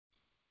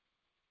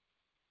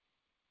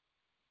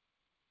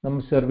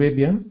नमः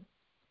सर्वेभ्यः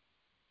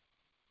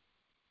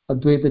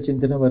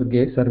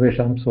अद्वैतचिन्तनवर्गे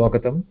सर्वेषां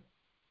स्वागतम्।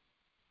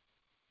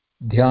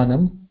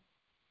 ध्यानम्।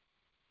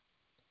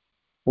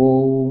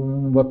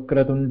 ॐ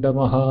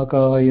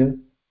वक्रतुण्डमहाकाय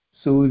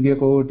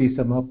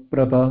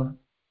सूर्यकोटिसमप्रभ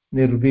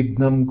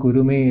निर्विघ्नं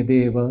कुरु मे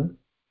देव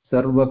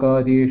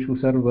सर्वकार्येषु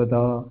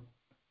सर्वदा।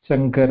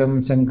 शङ्करं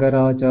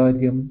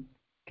शङ्कराचार्यं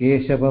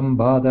केशवं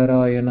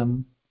बादरायणं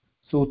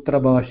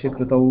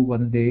सूत्रभाष्यकृतौ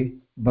वन्दे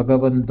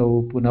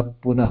भगवन्तौ पुनः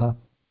पुनः।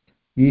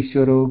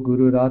 ईश्वरो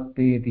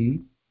गुरुरात्मेति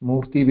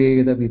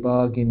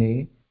मूर्तिभेदविभागिने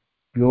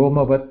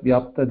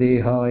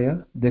व्योमवद्व्याप्तदेहाय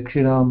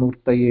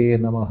दक्षिणामूर्तये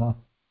नमः।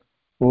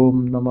 ॐ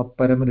नमः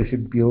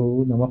परमऋषिभ्यो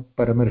नमः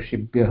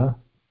परमऋषिभ्यः।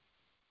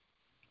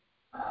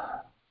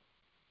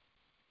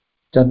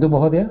 चन्दु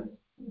महोदय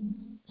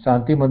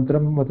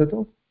शान्तिमन्त्रं वदतु।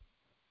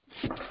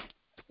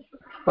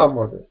 आं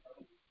महोदय।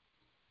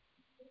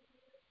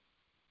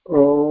 ॐ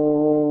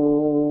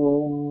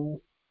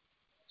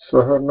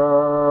सहना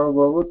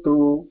भवतु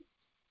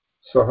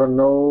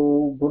सहनौ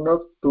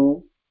भुनक्तु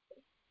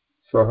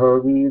सह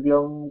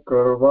वीर्यं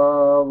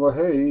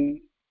करवावहै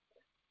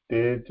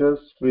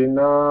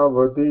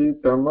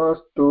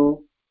तेजस्विनावधीतमस्तु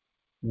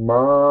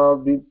मा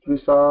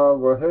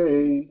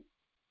विद्विषावहै।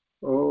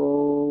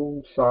 ॐ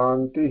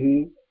शान्तिः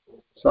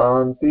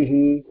शान्तिः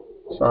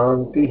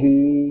शान्तिः।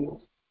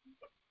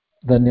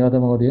 धन्यवादः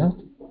महोदय।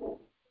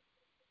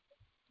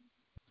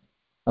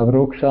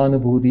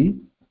 अवरोक्षानुभूति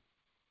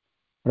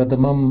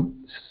प्रथमं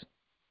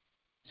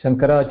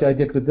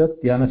शङ्कराचार्यकृत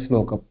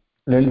ध्यानश्लोकं।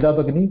 ललिता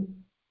भगिनी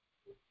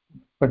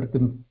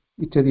पठितुम्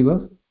इच्छति वा?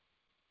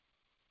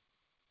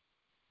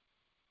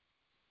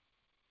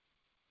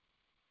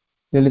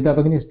 ललिता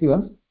भगिनी अस्ति वा?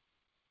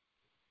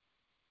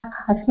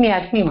 अस्मि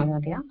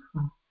महोदय।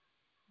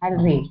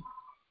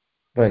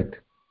 रैट्।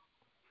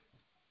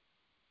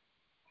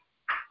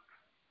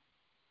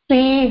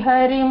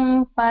 श्रीहरिं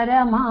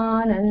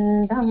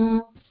परमानन्दम्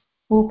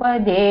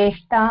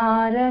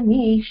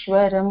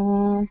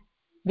उपदेष्टारमीश्वरम्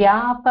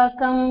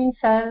व्यापकं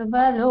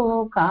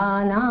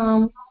सर्वलोकानां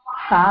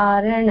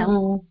कारणं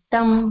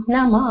तं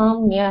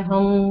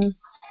नमाम्यहम्।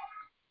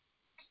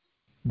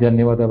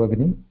 धन्यवादः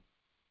भगिनी।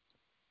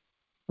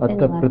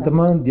 अत्र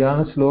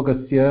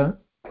प्रथमध्यानश्लोकस्य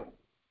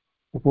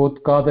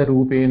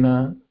उपोत्कादरूपेण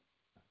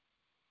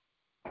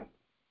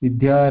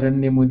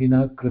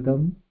विद्यारण्यमुनिना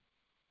कृतं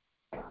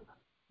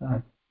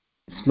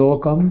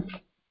श्लोकं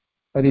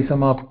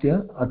परिसमाप्य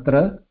अत्र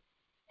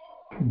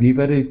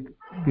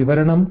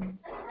विवरणं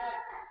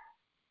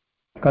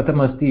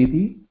कथमस्ति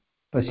इति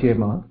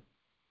पश्येमः।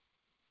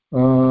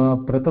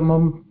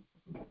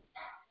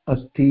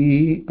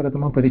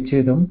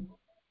 प्रथमपरिच्छेदं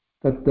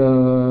तत्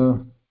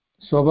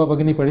शोभा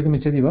भगिनी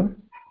पठितुमिच्छति वा?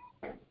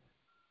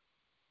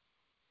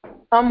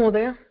 आं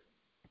महोदय।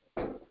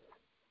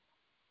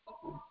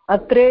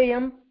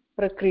 अत्रेयं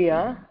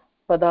प्रक्रिया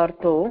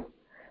पदार्थो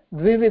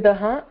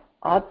द्विविधः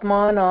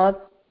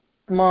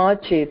आत्मानात्मा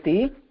चेति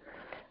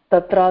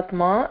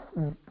तत्रात्मा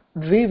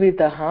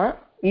द्विविधः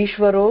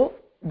ईश्वरो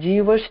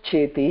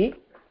जीवश्चेति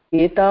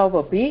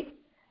एतावपि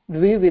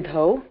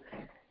द्विविधौ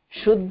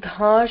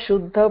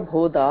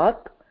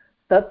शुद्धाशुद्धबोधात्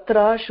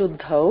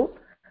तत्राशुद्धौ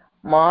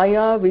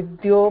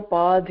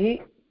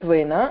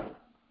मायाविद्योपाधित्वेन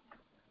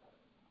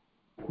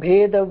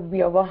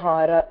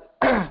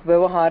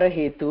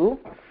भेदव्यवहारहेतु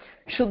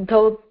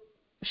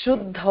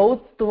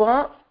शुद्धौत्वा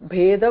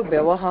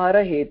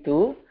भेदव्यवहारहेतु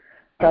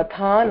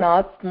तथा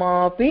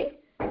नात्मापि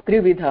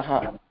त्रिविधः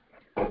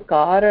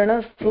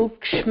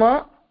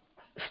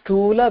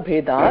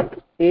कारणसूक्ष्मस्थूलभेदात्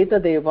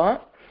एतदेव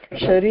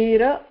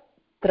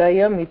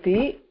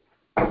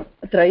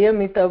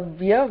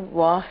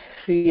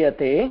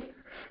त्रयमितव्यवह्रियते।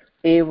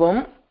 एवं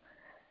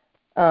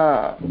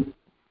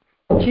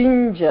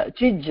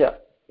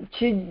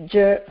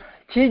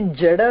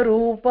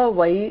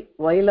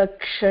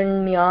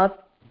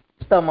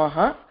चिज्जडरूपवैलक्षण्यात्तमः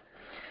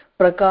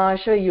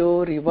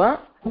प्रकाशयोरिव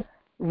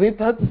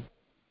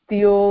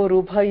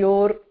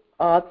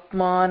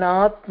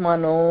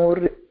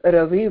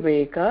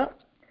विभक्त्योरुभयोरात्मानात्मनोरविवेक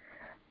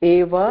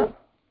एव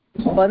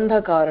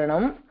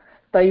बन्धकारणं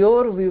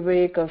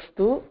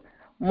तयोर्विवेकस्तु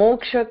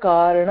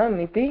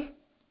मोक्षकारणमिति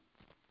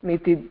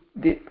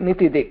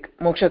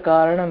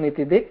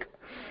दिक्।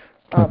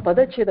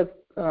 पदच्छेद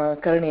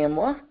करणीयं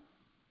वा?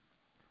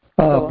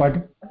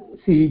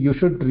 See, you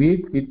should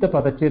read with the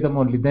padachedam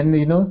only. Then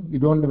you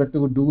don't have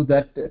to do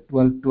that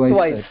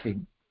twice.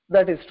 Thing.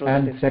 That is true.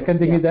 And second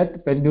thing is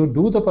that when you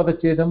do the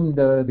padachedam,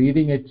 the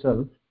reading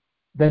itself,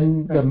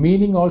 then the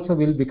meaning also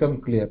will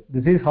become clear.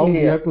 This is how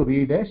we have to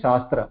read a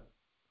shastra.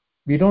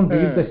 We don't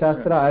read the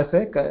shastra as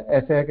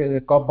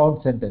a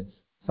compound sentence.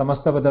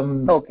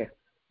 Samastapadam. Okay.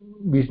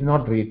 We should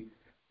not read.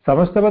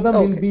 Samastapadam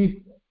will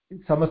be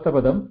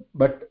Samastapadam,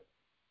 but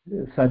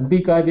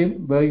Sandhi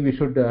Karyam, where we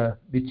should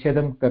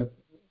Vichedam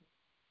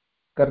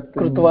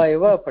कृत्वा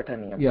एव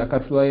पठनीयं।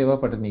 कृत्वा एव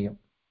पठनीयम्।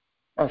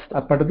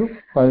 पठतु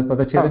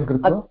पदच्छेदं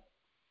कृत्वा।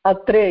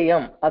 अत्र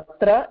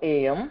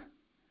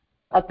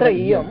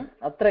इयं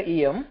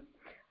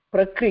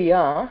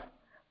प्रक्रिया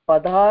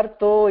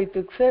पदार्थो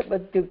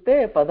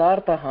इत्युक्ते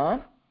पदार्थः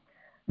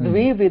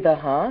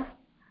द्विविधः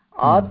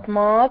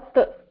आत्मात्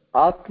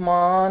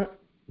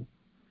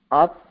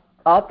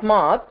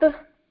आत्मात्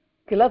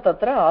किल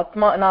तत्र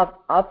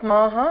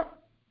आत्माः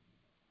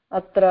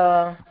अत्र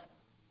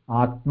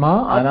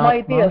आत्मा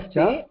इति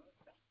अस्ति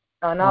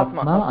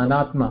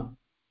अनात्मा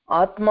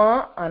आत्मा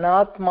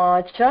अनात्मा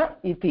च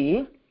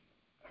इति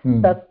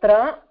तत्र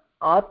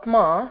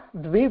आत्मा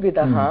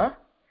द्विविधः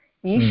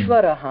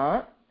ईश्वरः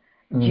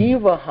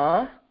जीवः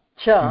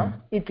च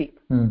इति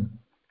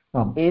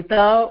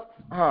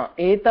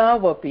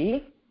एतावपि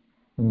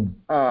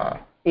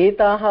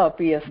एताः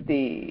अपि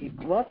अस्ति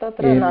वा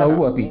तत्र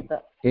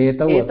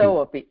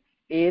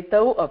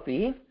एतौ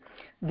अपि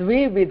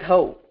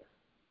द्विविधौ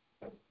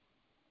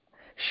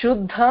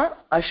शुद्ध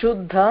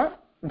अशुद्ध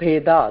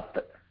भेदात्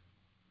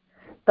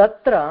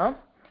तत्र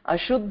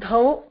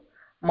अशुद्धौ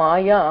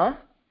माया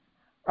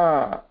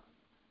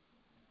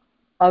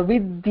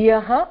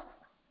अविद्यः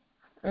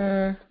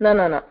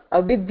न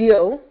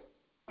अविद्यौ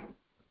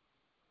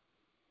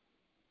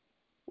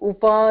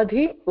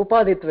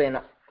उपाधित्वेन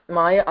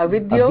माया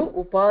अविद्यौ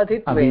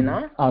उपाधित्वेन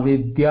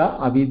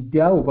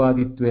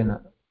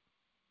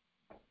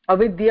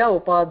अविद्या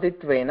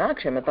उपाधित्वेन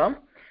क्षम्यतां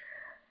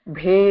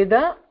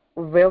भेदव्यवहारहेतु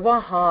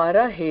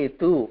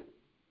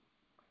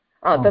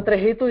तत्र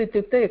हेतु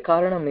इत्युक्ते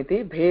कारणम् इति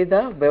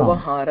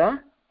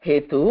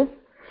भेदव्यवहारहेतु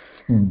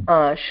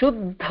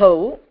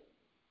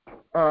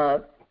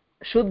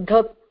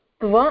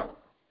शुद्धत्व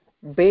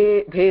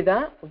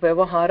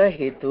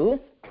भेदव्यवहारहेतु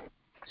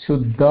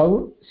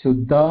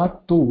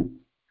शुद्धातु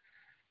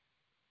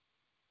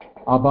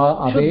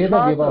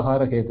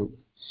अभेदव्यवहारहेतु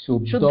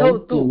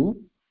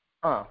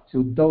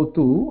शुद्धौ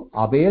तु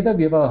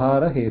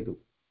अभेदव्यवहारहेतु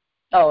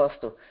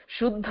अस्तु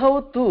शुद्धौ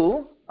तु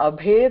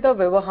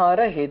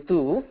अभेदव्यवहारहेतु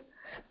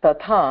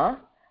तथा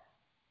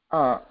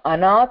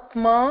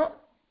अनात्मा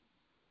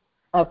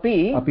अपि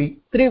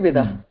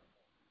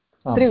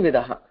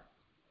त्रिविधः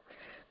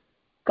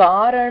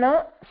कारण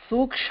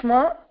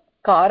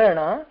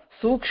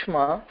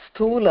सूक्ष्म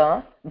स्थूल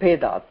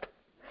भेदात्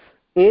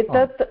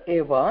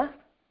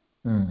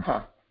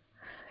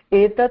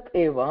एतत्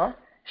एव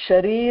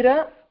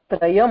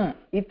शरीरत्रयम्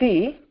इति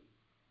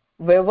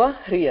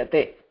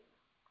व्यवह्रियते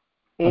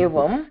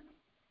एवं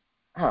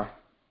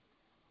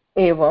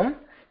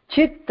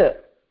चित्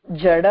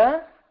जड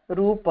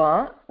रूप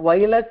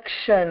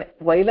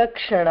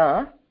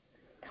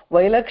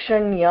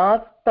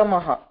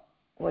वैलक्षण्यात्तमः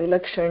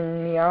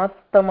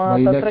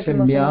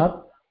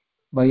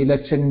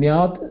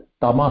वैलक्षण्यात्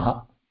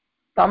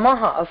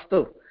तमः अस्तु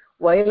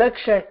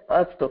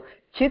अस्तु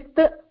चित्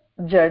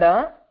जड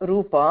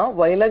रूप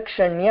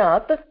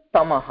वैलक्षण्यात्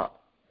तमः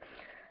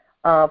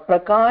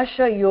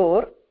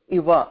प्रकाशयोः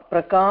इव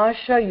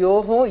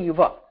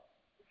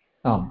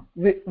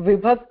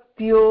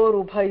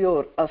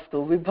विभक्त्योरुभयोर्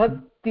अस्तु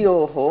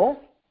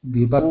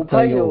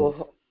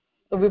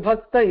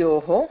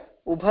विभक्तयोः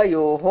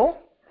उभयोः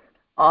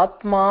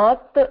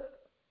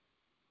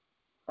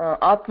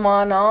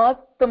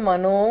आत्मानात्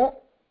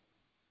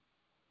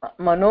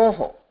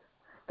मनोः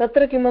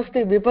तत्र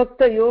किमस्ति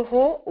विभक्तयोः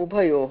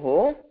उभयोः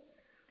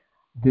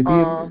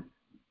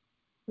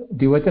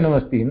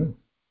द्विवचनमस्ति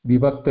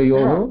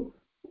विभक्तयोः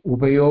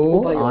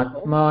उभयोः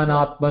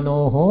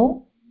आत्मानात्मनोः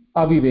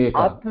अविवेक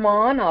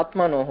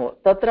आत्मानात्मनोः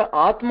तत्र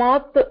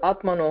आत्मात्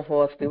आत्मनोः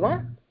अस्ति वा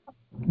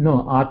नो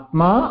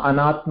आत्मा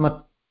अनात्मा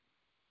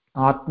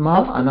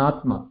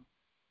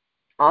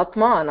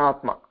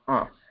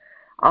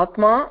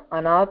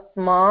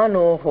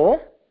अनात्मानोः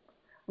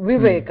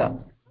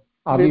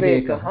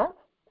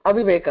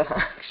अविवेकः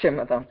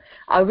क्षम्यताम्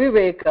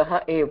अविवेकः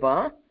एव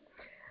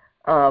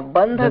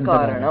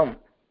बन्धकारणं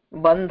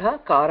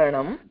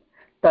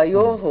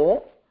तयोः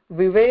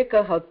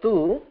विवेकः तु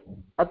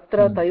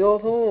अत्र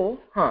तयोः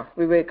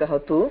विवेकः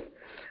तु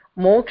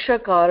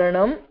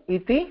मोक्षकारणम्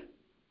इति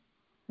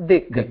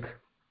दिक्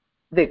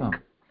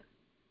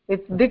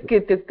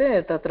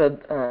इत्युक्ते तत्र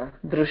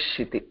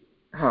दृश् इति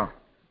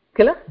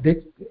किल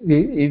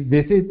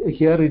this is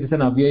here it is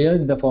an avyaya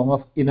in the form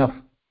of enough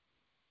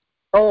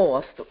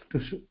अस्तु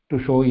to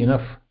show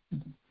enough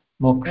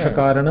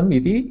मोक्षकारणम्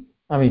इति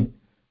I mean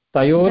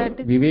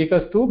तयोर्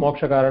विवेकस्तु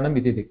मोक्षकारणम्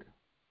इति दिक्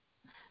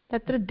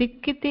तत्र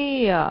दिक्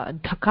इति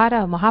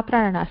धकार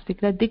महाप्राण नास्ति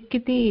किल दिक्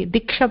इति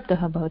दिक्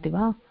शब्दः भवति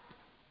वा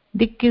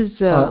दिक्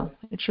इस्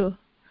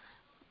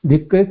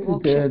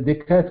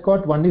दिक् has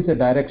got one is a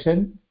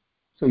direction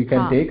so you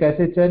can take as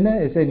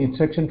an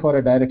instruction for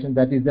a direction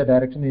that is the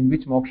direction in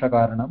which moksha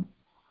karanam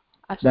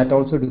that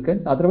also you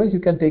can otherwise you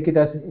can take it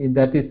as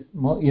that is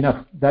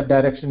enough that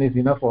direction is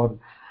enough or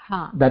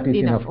that is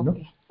enough no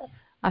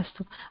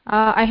astu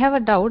I have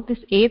a doubt this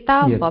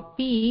eta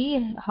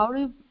vapi how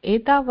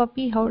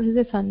is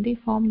the sandhi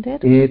form there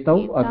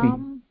etau api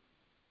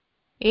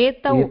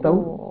etau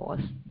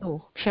astu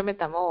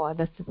क्षम्यताम्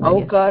अस्तु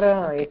औकार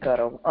एकार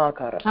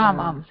आकार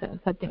आम्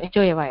सत्यम्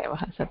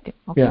एचोयवयवः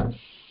सत्यम् yeah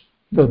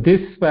so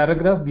this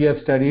paragraph we have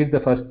studied the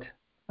first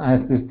as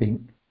this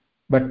thing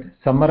but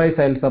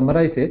I'll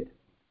summarize it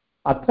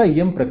atra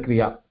iyam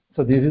prakriya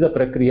so this is the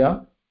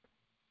prakriya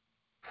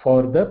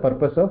for the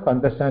purpose of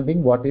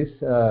understanding what is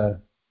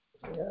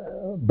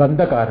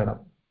bandha karanam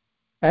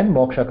and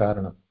moksha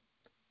karanam.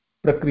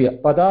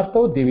 Prakriya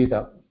padartho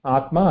divida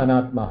atma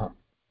anatmaha.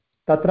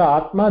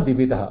 Tatra atma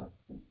dividah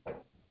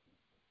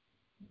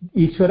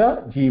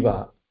Ishvara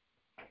jiva.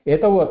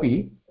 Etau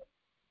api,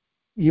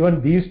 even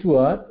these two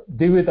are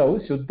dividau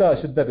shuddha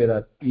ashuddha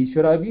vedat.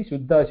 Ishvara api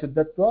shuddha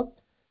ashuddhatva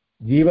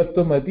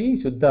jivatvam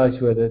api shuddha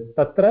ashuddha.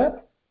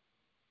 Tatra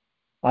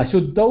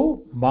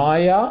ashuddhau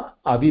maya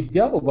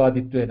avidya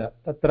ubaditvena.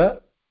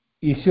 Tatra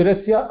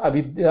ishvarasya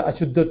avidya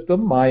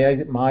ashuddhatvam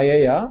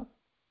mayaya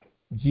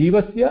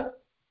jivasya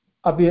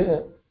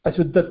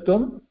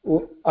ashuddhatvam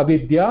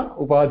avidya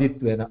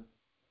ubaditvena.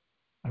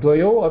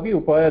 Dvayo api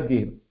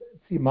upadhi.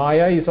 See,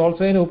 maya is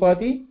also an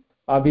upadhi,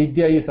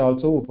 avidya is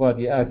also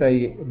upadhi. As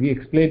we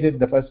explained in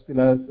the first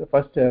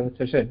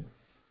session,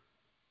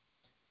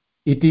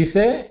 it is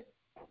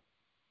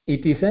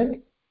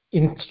an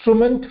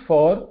instrument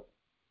for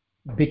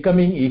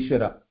becoming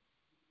Ishvara.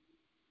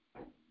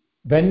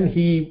 When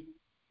he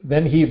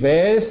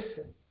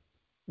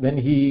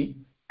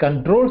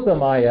controls the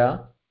maya,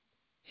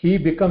 he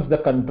becomes the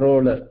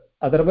controller.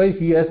 Otherwise,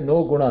 he has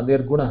no guna,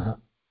 nirgunaha.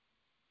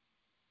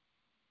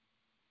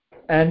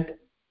 And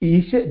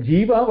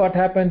Jiva, what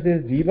happens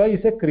is, Jiva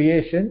is a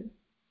creation.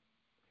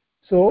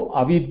 So,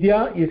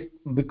 avidya is,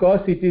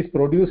 because it is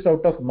produced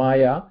out of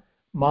Maya,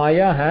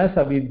 Maya has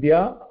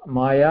avidya,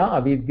 Maya,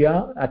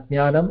 avidya,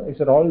 ajnanam, is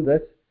all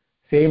the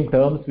same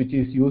terms which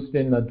is used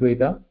in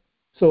Advaita.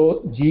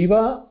 So,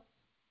 Jivatvam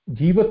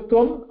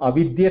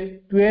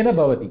avidyatvena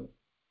bhavati.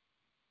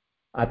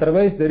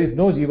 Otherwise, there is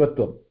no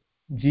Jivatvam.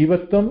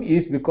 Jivatvam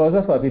is because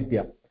of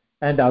avidya.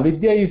 And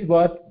avidya is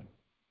what?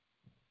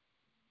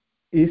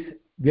 Is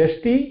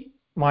Vyashti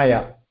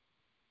Maya.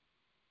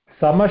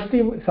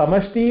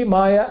 Samashti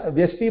Maya,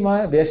 Vyashti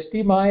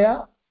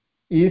Maya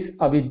is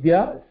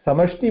avidya.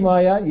 Samashti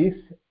Maya is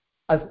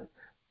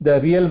the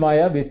real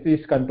Maya which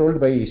is controlled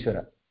by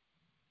Ishvara.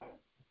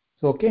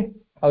 So, okay.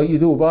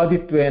 Idu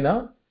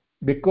ubaditvena,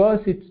 because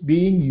it's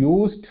being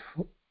used,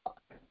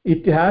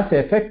 it has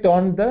effect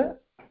on the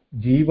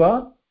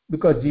Jiva,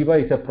 because Jiva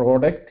is a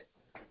product,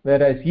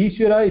 whereas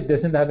Ishvara, it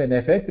doesn't have an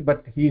effect,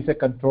 but he is a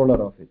controller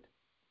of it.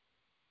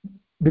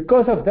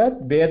 Because of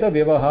that, Veda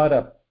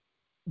Vyavahara,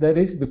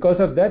 because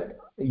of that,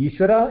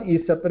 Ishvara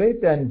is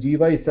separate and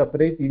Jiva is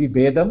separate, iti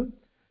Vedam,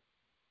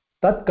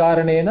 tat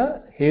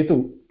karanena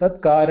hetu,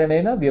 tat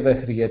karanena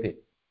vyavahriyate.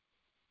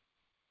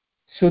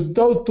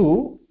 Shuddhau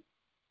tu,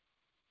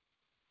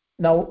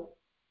 now,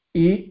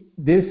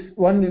 this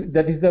one,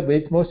 that is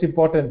the most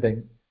important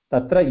thing.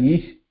 Tatra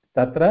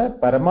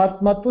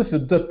Paramatma tu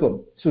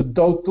Shuddhatvam.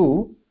 Shuddhau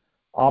tu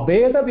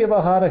Abheda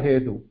Vyavahara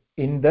hetu.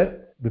 In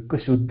that,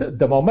 because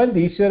the moment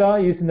Ishvara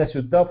is in a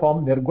Shuddha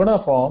form,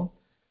 Nirguna form,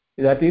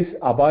 that is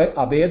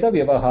Abheda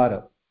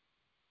Vyavahara.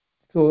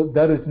 So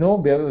there is no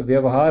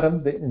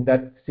Vyavaharam in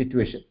that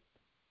situation.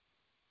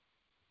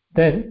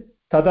 Then,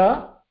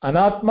 Tada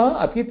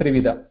Anatma Api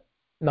Trivida.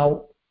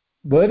 Now,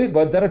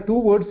 there are two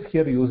words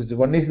here used.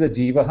 One is the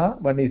Jivaha,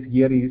 one is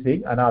here he is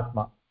saying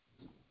Anatma.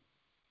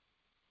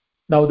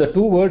 Now, the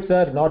two words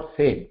are not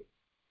same.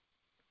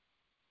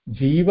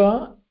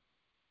 Jiva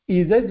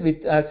is it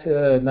with, as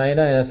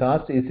Nayana has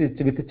asked, is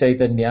it with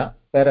Chaitanya,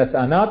 whereas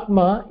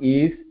Anatma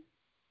is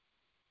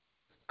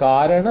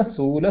Karana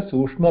Sula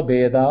Sushma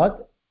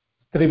Vedat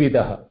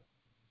Trividaha.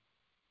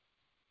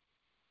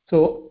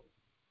 So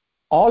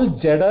all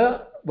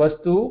Jada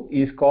Vastu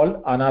is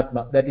called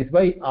Anatma. That is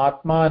why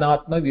Atma and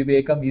Atma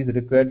Vivekam is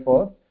required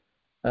for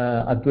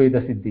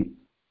Advaita Siddhi.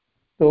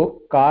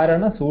 So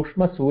Karana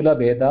Sushma Sula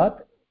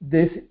Vedat,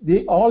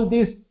 all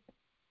these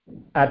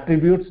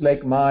attributes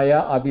like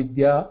Maya,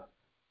 Avidya,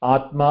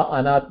 Atma,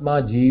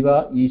 Anatma,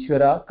 Jiva,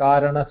 Ishvara,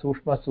 Karana,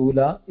 Sushma,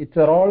 Sula, it's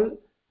all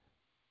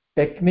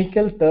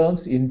technical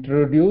terms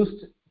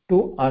introduced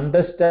to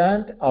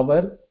understand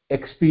our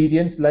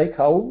experience, like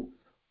how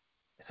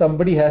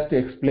somebody has to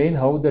explain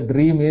how the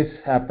dream is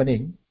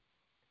happening.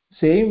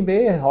 Same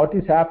way, what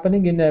is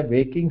happening in a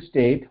waking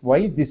state,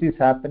 why this is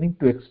happening,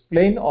 to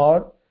explain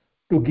or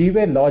to give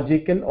a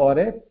logical or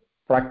a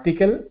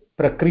practical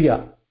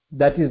prakriya.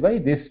 That is why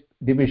this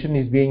division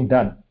is being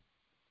done.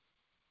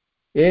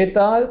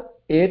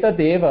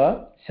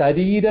 Etadeva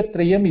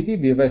Shariratrayam iti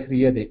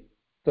Vivahriyade.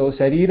 So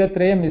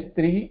Shariratrayam is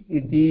three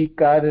iti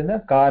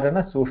Karana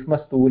Sushma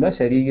Stula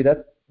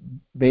Sharirat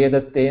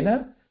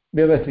Vedattena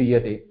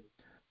Vivahriyade.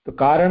 So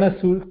Karana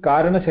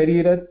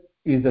Sharirat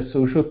is the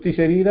Sushupti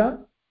Sharira,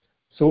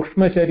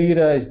 Sukshma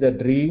Sharira is the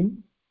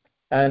dream,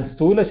 and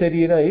Stula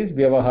Sharira is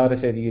Vyavahara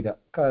Sharira,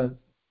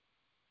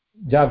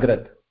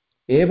 Jagrat.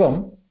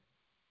 Evam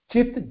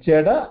Chit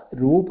Jada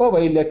Rupa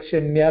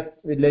Vailakshanyat.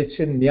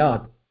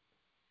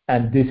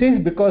 And this is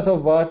because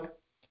of what?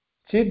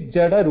 Chit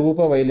Jada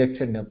Rupa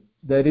Vailakshanyam.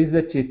 There is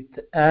a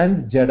Chit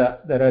and Jada.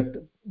 There are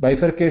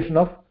bifurcation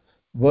of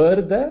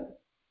where the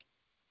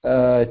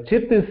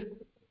Chit is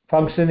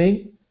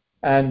functioning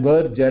and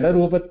where Jada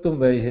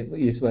Rupatvam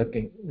is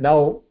working.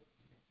 Now,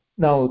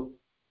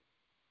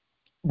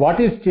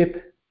 what is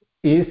Chit?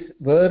 Is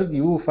where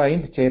you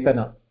find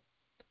Chetana.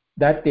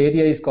 That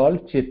area is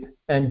called Chit.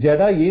 And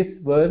Jada is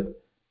where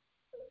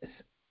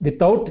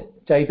Without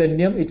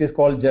Chaitanyam, it is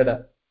called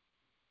Jada.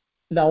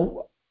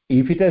 Now,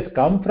 if it has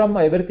come from,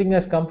 everything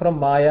has come from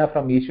Maya,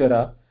 from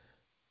Ishvara,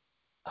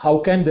 how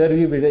can there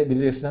be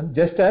relation?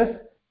 Just as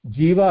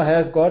Jiva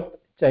has got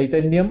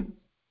Chaitanyam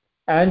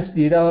and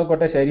Jiva has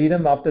got a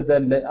Shariram, after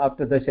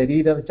the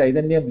Shariram,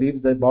 Chaitanyam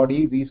leaves the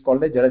body, this is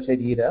called a Jada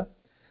Sharira.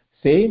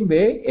 Same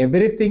way,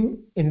 everything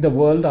in the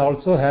world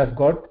also has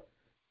got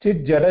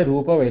Chit Jada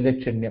Rupa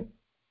Vailakshanyam.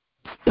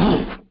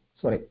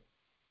 Sorry.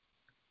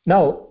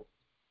 Now,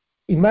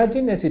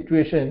 imagine a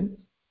situation,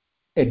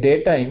 a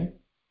daytime,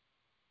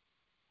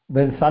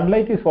 when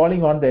sunlight is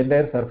falling on the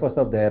entire surface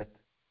of the earth.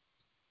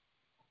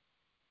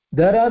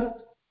 There are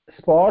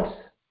spots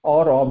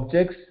or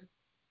objects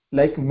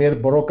like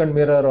broken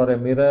mirror or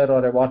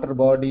a water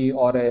body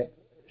or a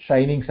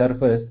shining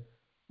surface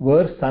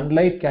where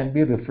sunlight can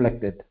be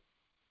reflected.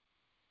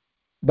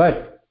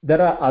 But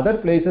there are other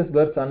places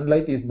where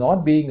sunlight is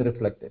not being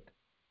reflected.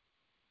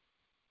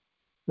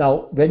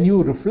 Now, when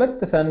you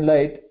reflect the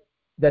sunlight,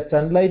 that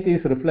sunlight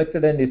is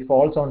reflected and it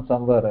falls on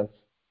somewhere else.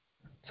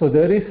 So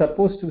there is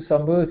supposed to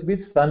somewhere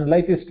which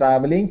sunlight is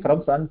traveling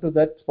from sun to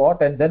that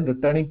spot and then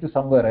returning to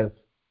somewhere else.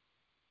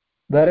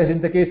 Whereas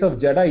in the case of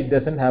Jada, it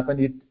doesn't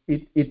happen.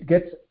 It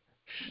gets,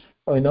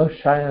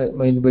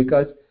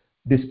 because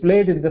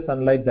displayed in the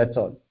sunlight, that's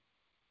all.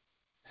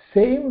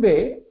 Same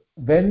way,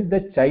 when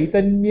the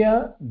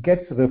Chaitanya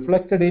gets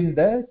reflected in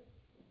the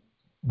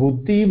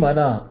Buddhi,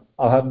 Mana,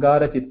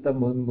 Ahangara, Chitta,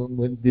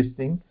 this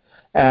thing,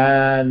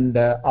 and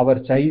our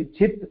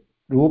Chit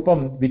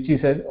Rupam, which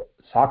is a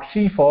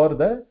Sakshi for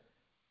the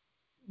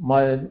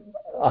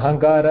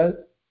Ahangara,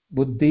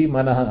 Buddhi,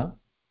 Mana,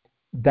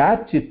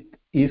 that Chit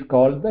is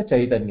called the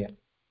Chaitanya.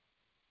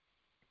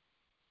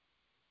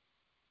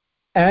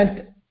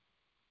 And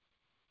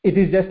it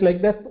is just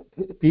like that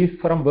piece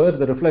from where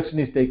the reflection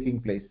is taking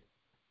place.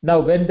 Now,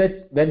 when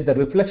the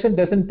reflection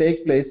doesn't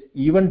take place,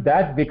 even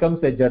that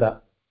becomes a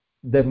Jada.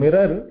 The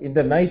mirror in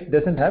the night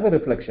doesn't have a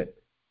reflection.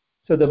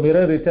 So the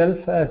mirror itself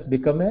has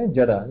become a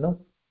Jada. No?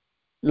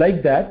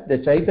 Like that, the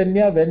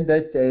Chaitanya, when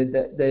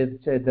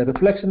the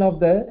reflection of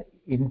the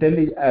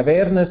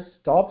awareness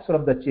stops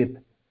from the Chit,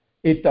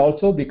 it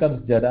also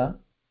becomes Jada.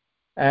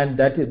 And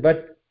that is,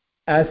 but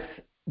as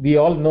we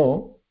all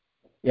know,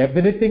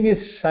 everything is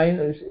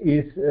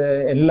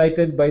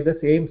enlightened by the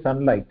same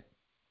sunlight.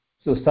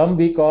 So some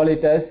we call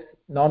it as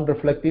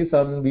non-reflective,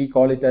 some we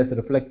call it as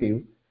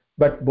reflective,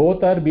 but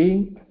both are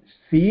being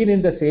seen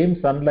in the same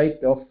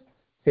sunlight. Of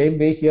same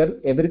way here,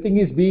 everything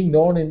is being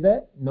known in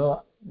the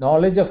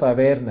knowledge of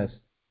awareness.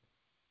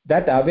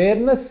 That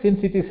awareness, since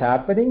it is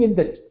happening in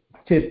the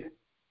Chit,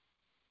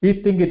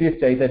 we think it is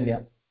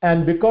Chaitanya.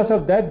 And because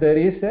of that, there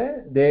is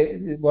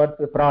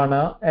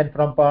prana, and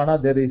from prana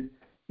there is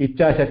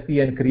Ichcha Shakti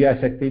and Kriya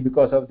Shakti.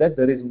 Because of that,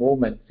 there is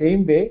movement.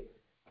 Same way,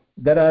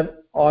 there are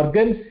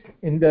organs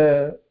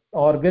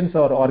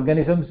or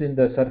organisms in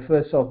the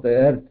surface of the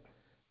earth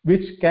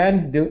which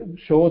can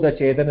show the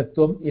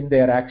Chaitanyatvam in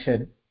their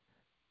action,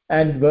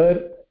 and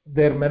where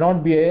there may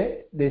not be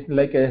this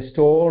like a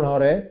stone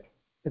or a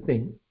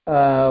thing,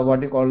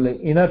 what you call the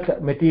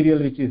inert material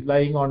which is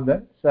lying on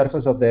the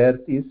surface of the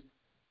earth is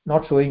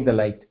not showing the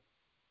light.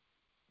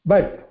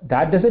 But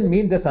that doesn't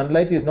mean the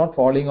sunlight is not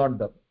falling on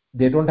them.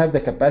 They don't have the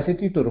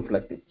capacity to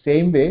reflect it.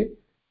 Same way,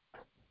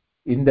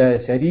 in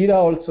the Sharira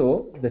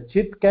also, the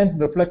Chit can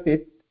reflect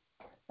it,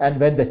 and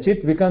when the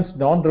Chit becomes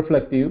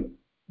non-reflective,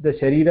 the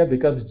Sharira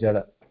becomes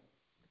Jada.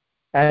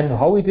 And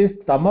how it is?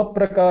 Tama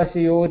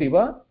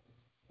prakashayoriva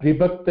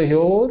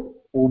vibhaktayor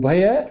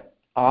ubhaya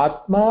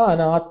atma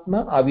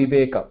anatma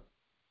aviveka.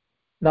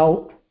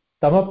 Now,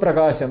 Tama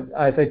prakasham,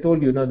 as I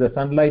told you, the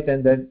sunlight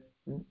and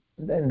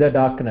the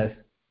darkness.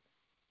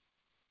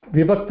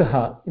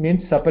 Vibhaktaha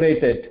means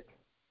separated.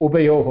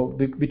 Ubayoho,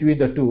 between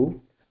the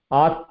two.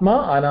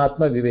 Atma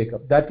anatma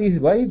vivekam. That is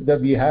why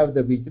we have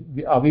the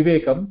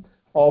avivekam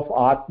of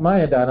Atma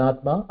and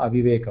Anatma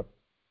avivekam.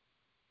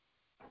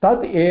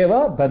 Tat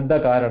eva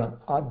bandha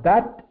karanam.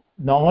 That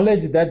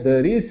knowledge that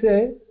there is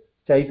a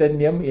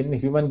Chaitanyam in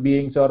human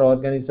beings or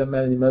organisms,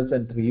 animals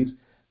and trees,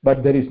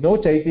 but there is no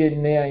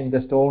Chaitanya in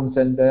the stones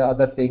and the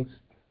other things,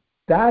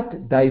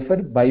 that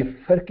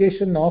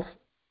bifurcation of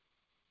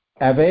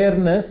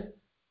awareness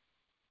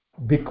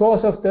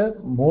because of the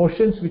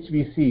motions which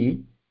we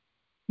see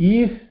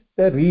is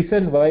the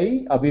reason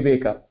why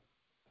aviveka.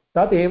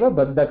 Tat eva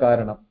bandha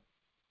karanam.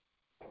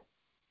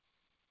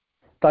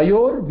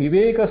 Tayor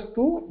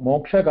vivekastu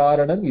moksha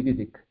karanam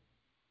ididik.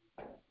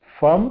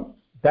 From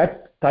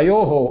that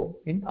tayoho,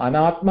 in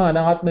anatma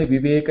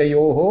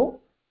vivekayoho,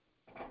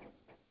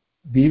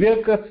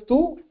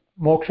 vivekastu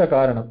moksha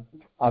karanam.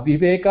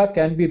 Aviveka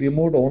can be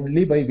removed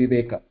only by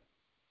viveka.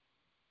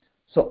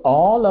 So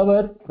all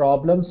our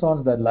problems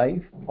on the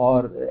life,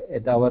 or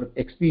our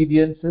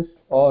experiences,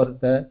 or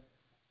the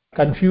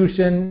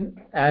confusion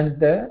and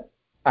the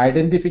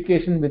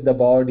identification with the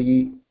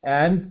body,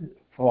 and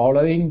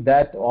following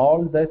that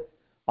all the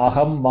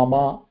aham,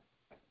 mama,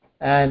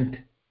 and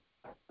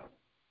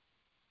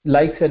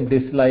likes and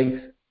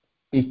dislikes,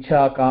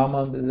 ichha,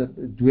 kama,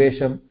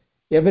 dvesham,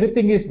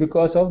 everything is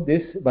because of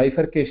this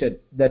bifurcation,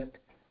 that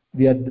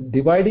we are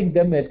dividing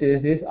them as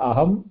is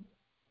aham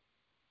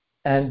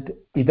and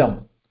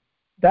idam.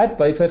 That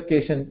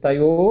bifurcation,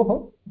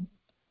 tayoh,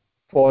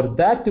 for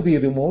that to be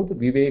removed,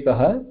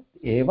 vivekah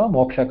eva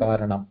moksha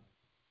karanam.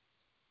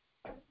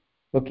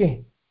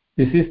 Okay,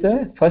 this is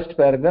the first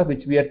paragraph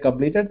which we had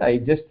completed. I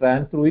just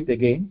ran through it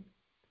again.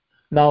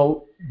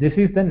 Now this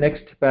is the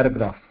next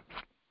paragraph.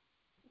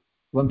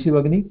 Vamshi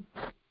Bhagini,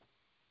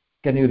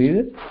 can you read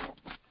it?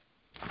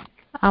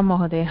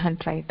 Mahoday, I'll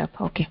try it up.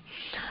 Okay.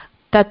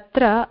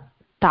 Tatra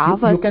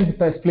tavat. You can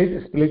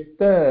split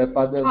the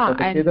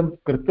padachedam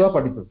krutva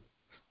paditu.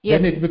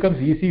 Then it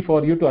becomes easy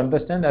for you to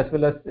understand, as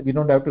well as we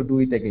don't have to do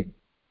it again.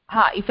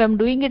 If I'm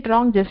doing it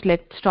wrong, just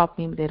stop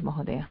me there,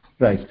 Mahodaya.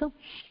 Right. So,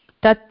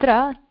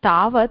 tatra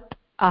tavat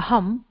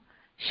aham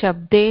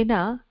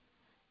shabdena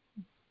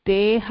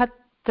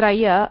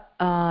dehatraya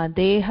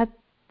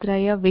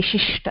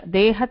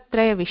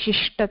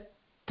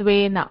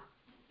विशिष्टत्वेन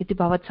इति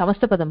भवत्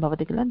समस्तपदं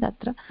भवति किल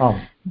तत्र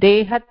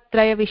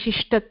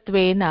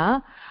देहत्रयविशिष्टत्वेन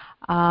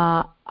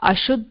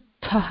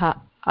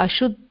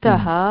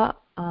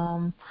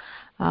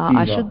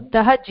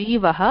अशुद्धः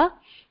जीवः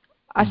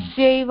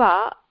अस्यैव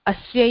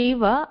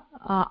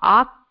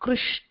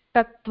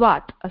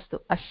आकृष्टत्वात् अस्तु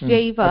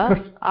अस्यैव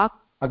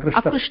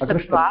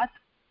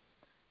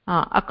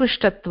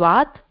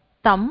अकृष्टत्वात्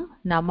तं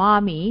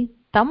नमामि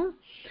तं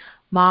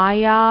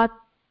माया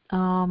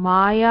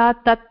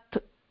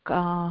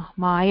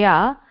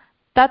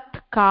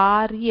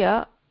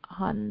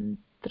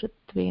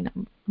तत्कार्यहन्तृत्वेन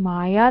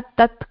माया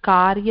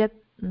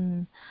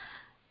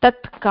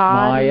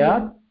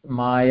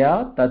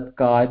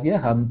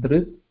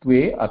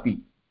तत्कार्यहन्तृत्वे अपि.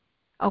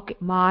 Okay,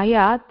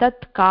 माया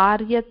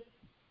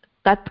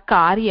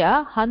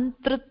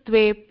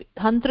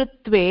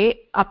तत्कार्यहन्तृत्वे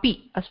अपि.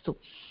 अस्तु,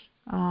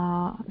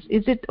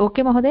 इस् इट्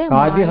ओके महोदय?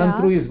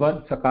 कार्यहन्तृ is one,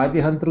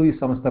 कार्यहन्तृ is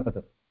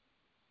समस्तपदम्.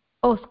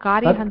 O,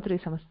 कार्यहन्तृ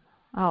is समस्त.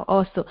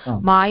 अस्तु,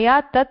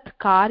 माया तत्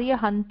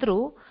कार्यहन्तृ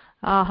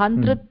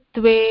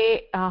हन्तृत्वे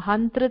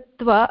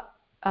हन्तृत्व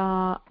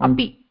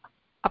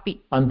अपि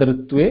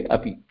हन्तृत्वे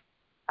अपि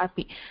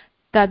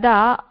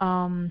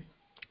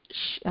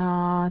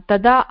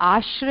तदा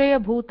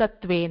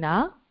आश्रयभूतत्वेन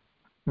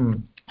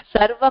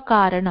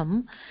सर्वकारणं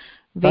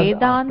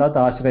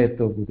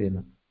तदाश्रयत्वभूतेन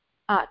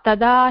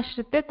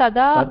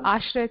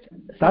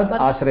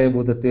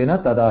आश्रयभूतत्वेन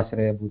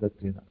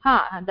तदाश्रयभूतत्वेन.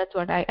 That's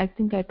what I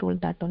think I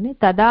told that only.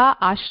 तदा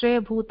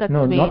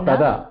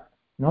आश्रयभूतत्वेन.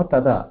 No,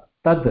 तदा.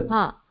 तद्.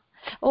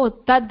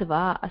 तद्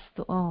वा.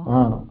 अस्तु.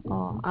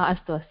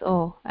 अस्तु.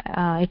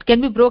 It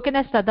can be broken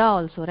as tada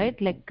also,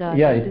 right? Like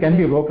it can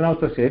be broken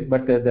also said,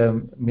 but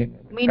the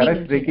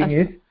correct breaking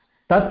is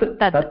tat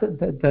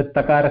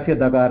takarasya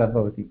dakara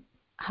bhavati.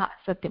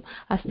 सत्यम्.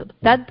 अस्तु,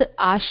 तद्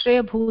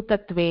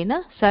आश्रयभूतत्वेन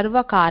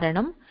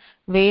सर्वकारणं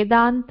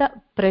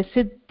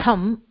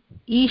वेदान्तप्रसिद्धम्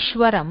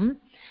ईश्वरम्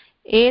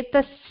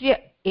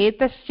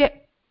एतस्य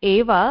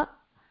एव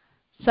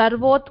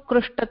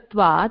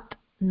सर्वोत्कृष्टत्वात्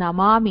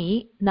नमामि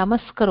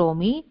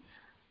नमस्करोमि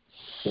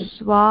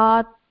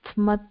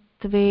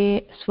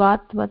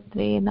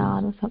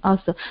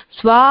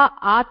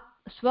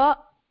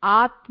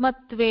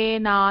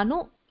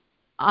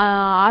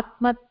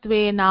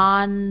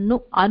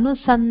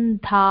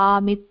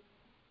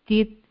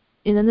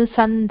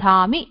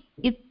अनुसन्धामि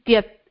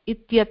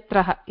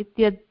इत्यर्थः.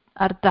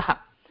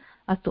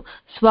 अस्तु,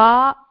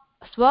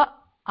 स्व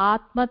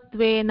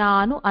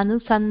आत्मत्वेनानु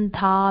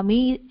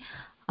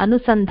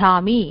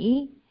अनुसन्धामि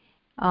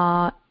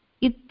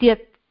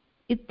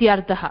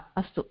इत्यर्थः.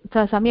 अस्तु,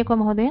 सम्यक् वा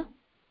महोदय?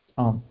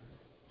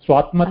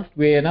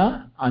 स्वात्मत्वेन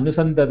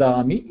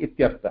अनुसन्दधामि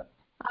इत्यर्थः.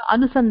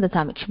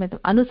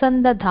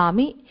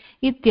 अनुसन्दधामि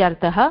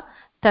इत्यर्थः.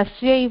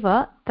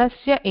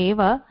 तस्य एव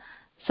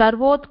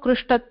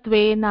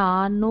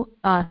सर्वोत्कृष्टत्वेनानु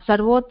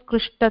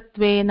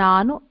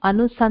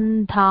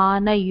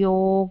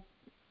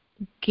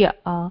अनुसन्धानयोग्य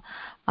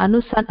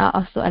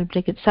अस्तु, I'll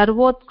break it.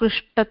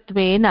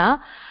 सर्वोत्कृष्टत्वेन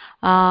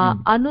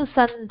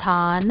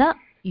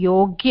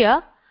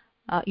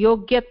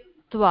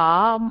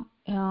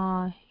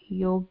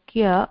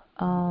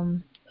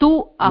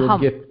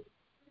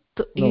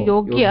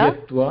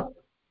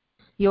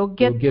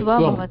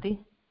योग्यत्वं भवति.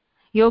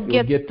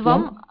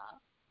 योग्यत्वम्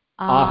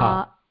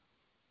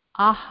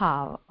आहा.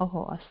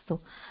 ओहो, अस्तु.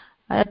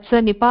 It's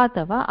a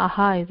nipata va?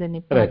 Aha is a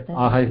nipata.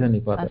 Aha is a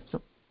nipata.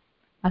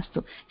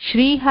 अस्तु.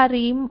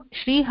 श्रीहरिम्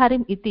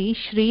इति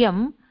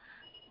श्रियं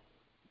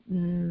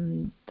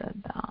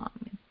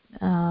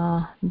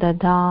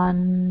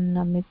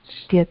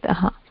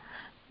ददानमित्यतः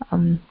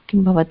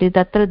किं भवति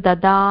तत्र?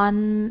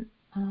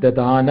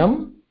 ददानम्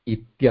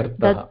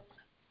इत्यर्थः.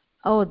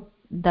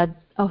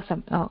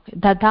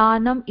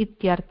 ददानम्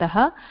इत्यर्थः.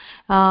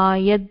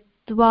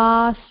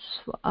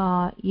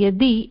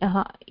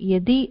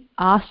 यदि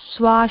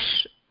आश्वास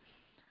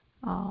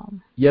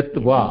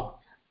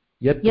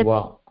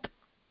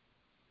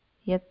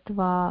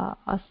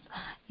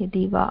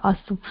यदि वा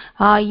अस्तु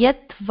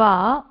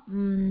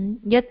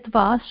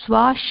यत्वा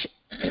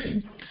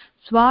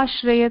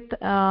स्वाश्रयत्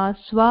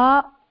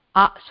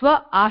स्व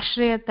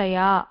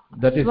आश्रयतया.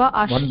 That is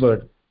one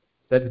word.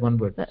 That is one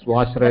word.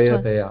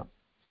 Swashrayataya.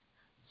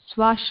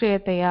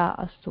 स्वाश्रयतया.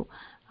 अस्तु.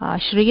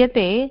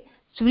 श्रूयते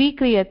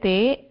स्वीक्रियते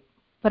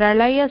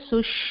प्रलय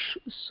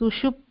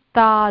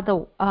सुषुप्तादौ.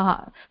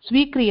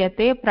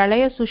 स्वीक्रियते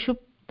प्रलय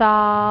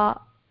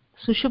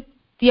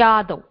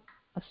सुषुप्त्यादौ.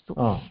 अस्तु.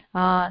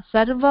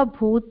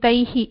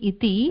 सर्वभूतैः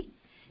इति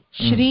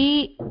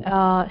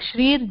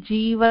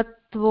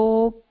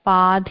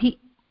श्रीर्जीवत्वोपाधि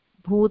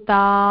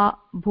भूता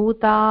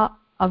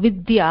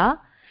अविद्या.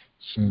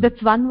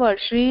 That's one word.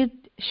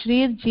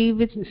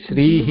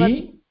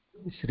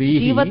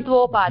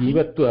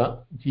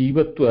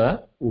 जीवत्व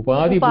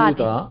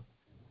उपाधिभूता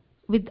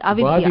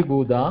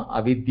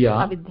अविद्या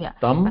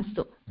तम्.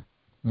 अस्तु.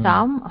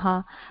 ताम्.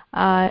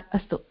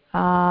 अस्तु.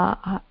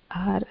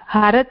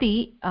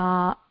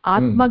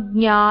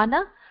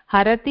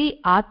 हरति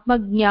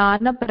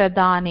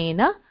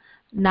आत्मज्ञानप्रदानेन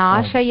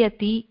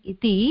नाशयति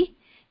इति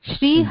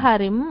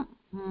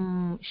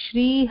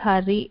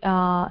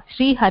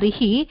श्रीहरिः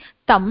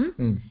तं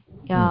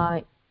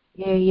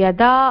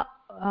यदा.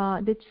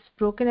 it's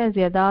broken as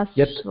yada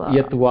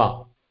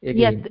yatva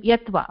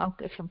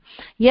okay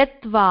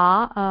yatva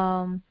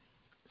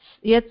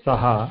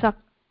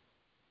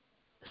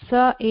स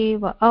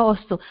एव.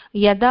 अस्तु.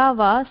 यदा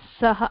वा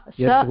सः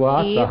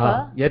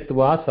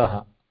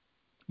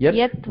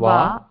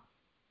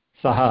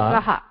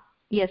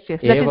yes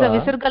that is a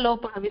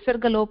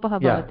visargalopah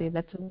bhavati.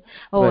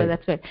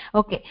 That's right.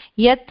 Okay.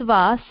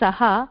 yatva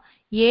saha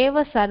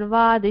eva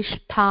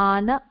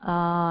sarvadishthana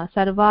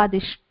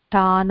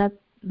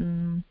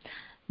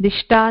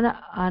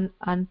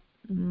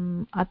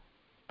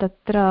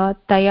tatra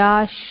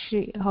taya.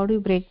 How do you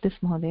break this,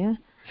 Mahodaya?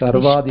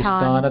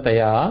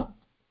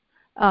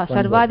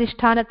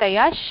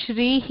 सर्वाधिष्ठानतया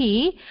श्रीः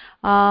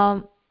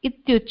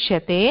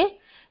इत्युच्यते.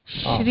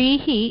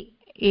 श्रीः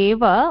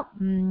एव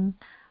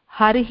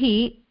हरिः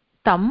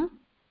तं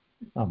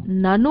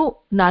ननु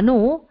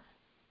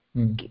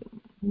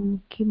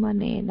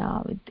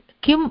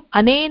किम्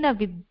अनेन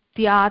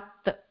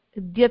विद्यात्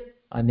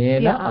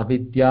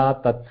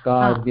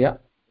तत्कार्य.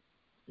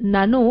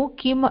 ननु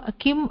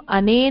किम्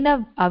अनेन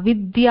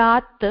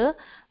अविद्यात्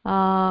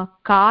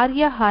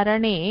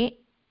कार्यहरणे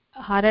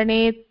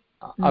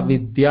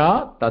अविद्या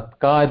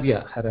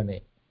तत्कार्यहरणे.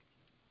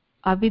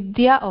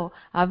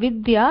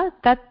 अविद्या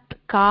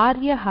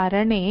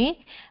तत्कार्यहरणे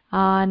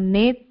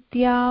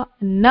नेत्या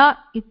न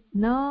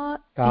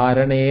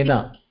कारणेन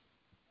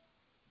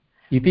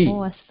इति.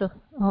 अस्तु.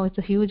 it's a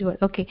huge word.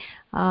 Okay.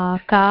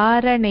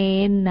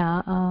 कारणेन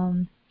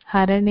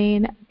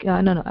हरणेन.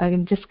 no I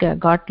just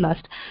got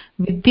lost.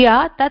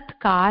 विद्या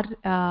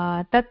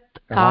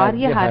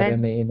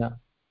तत्कार्यहरणेन.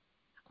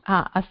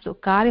 अस्तु.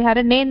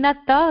 कार्यहरणेन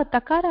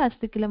तकार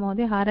अस्ति किल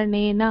महोदय?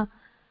 हरणेन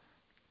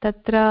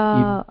तत्र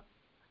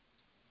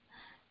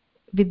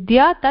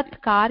विद्या तत्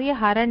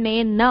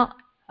कार्यहरणेन.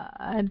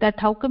 that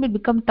how come it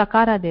become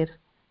takara there?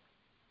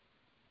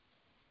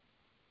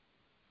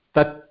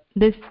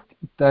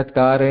 तत्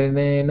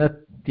कारणेन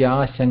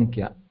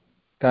त्याशङ्क्य.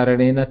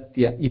 कारणेन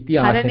इति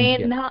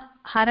आशङ्क्य.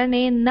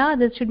 हरणेन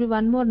there should be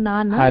one more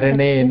na.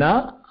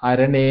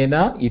 हरणेन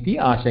इति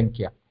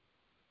आशङ्क्य.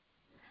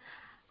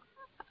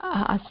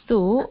 अस्तु.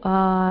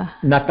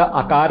 नक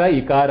akara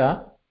ikara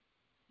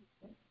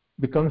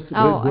becomes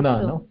guna,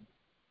 no?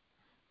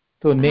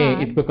 So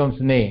ne, it becomes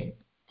ne.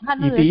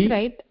 Iti. That's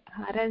right.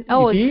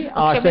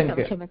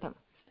 क्षम्यतां.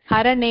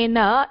 हरणेन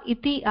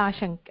इति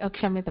आशङ्क्य.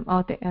 क्षम्यताम्.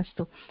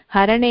 अस्तु.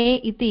 हरणे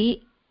इति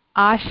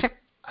आशङ्क्य.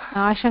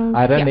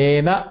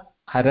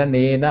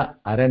 हरणेन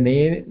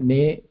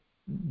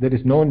there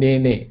is no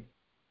ne.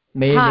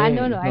 No, I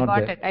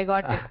got it.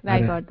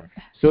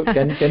 So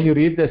can you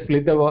read the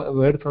split the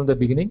word from the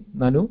beginning?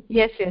 Nanu.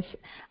 Yes.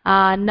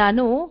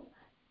 Nanu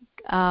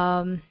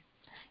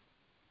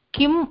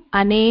kim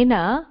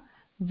anena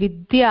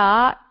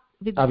vidya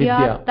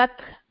tat.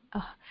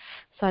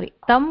 Sorry.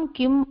 Tam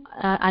kim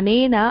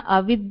anena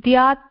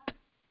avidyat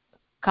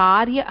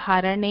karya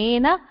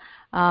haranena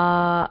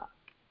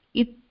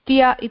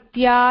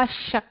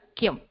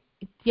ityashakyam.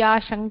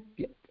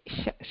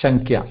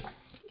 Shankya.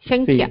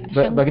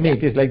 Bhagini,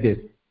 it is like this.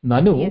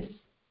 Nanu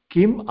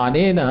kim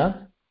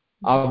anena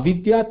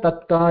avidya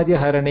tatkarya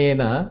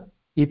haranena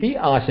iti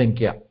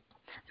ashankya.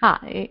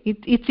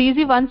 It's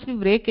easy once we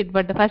break it,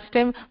 but the first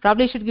time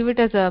probably should give it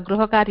as a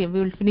gruhakarya.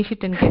 We will finish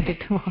it and get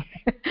it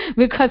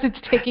because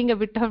it's taking a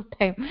bit of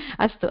time.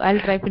 Astu, I'll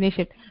try finish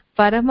it.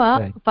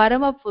 Parama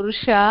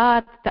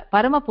purushartha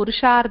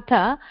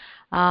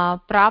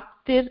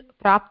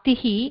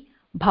praptihi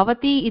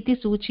bhavati iti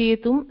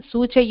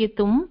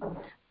suchayitum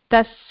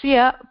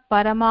tasya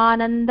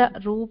paramananda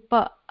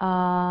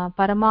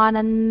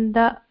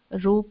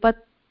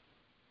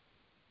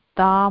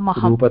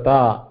rupatamaham.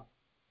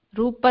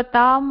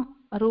 रूपताम्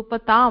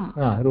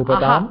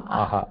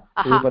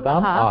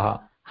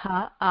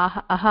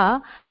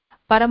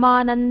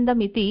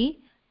परमानन्दमिति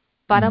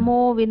परमो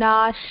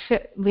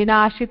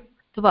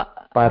विनाशित्व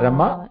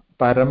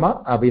परम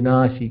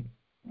अविनाशी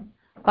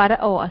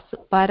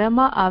परम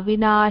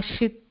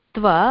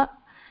अविनाशित्व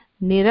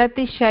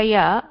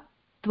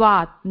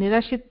निरतिशयत्वात्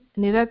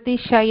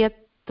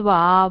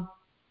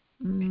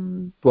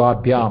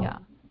त्वाभ्याम्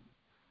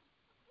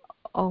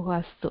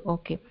अस्तु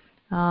okay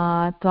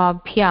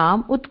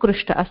त्वाभ्याम्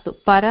उत्कृष्ट अस्तु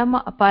परम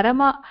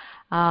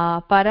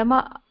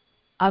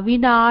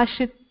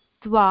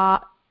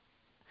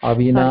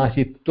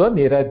अविनाशित्व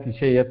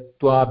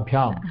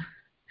निरतिशयत्वाभ्याम्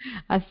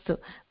अस्तु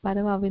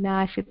परम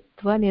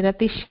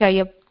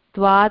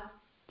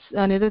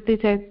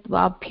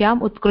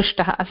निरतिशयत्वाभ्याम्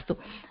उत्कृष्टः अस्तु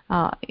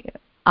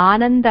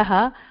आनन्दः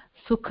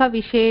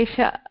सुखविशेष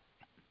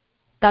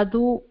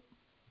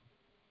तद्रूपं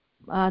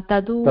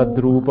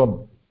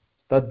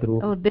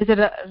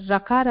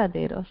रकार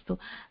देर् अस्तु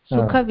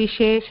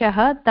सुखविशेषः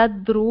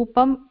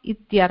तद्रूपम्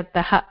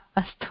इत्यर्थः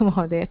अस्तु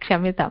महोदय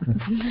क्षम्यताम्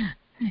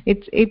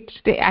it's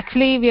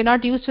actually we are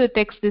not used to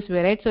text this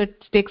way, right? So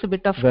it takes a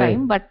bit of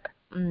time, but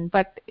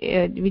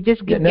we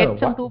just get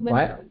some 2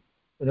 minutes.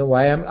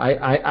 Why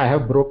I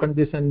have broken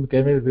this and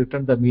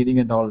written the meaning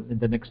and all in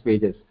the next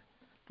pages.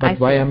 But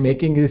why I'm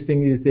making this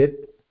thing is that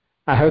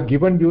I have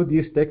given you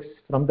these texts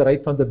from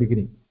the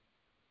beginning,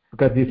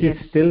 because this is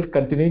still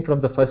continuing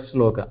from the first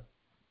sloka.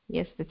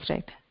 Yes, that's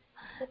right.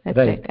 That's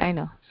right. I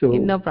know. So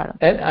no problem.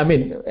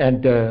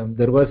 And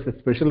there was a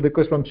special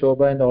request from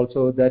Shobha, and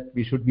also that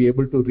we should be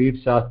able to read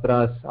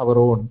shastras our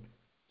own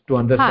to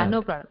understand.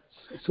 No problem.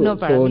 So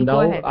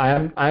now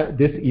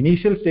this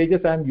initial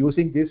stages I am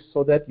using this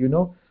so that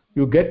you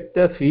get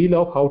the feel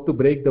of how to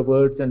break the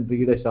words and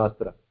read a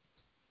shastra.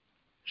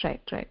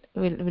 Right.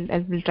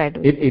 We'll try to.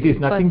 It is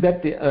nothing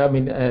that you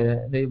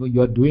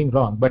are doing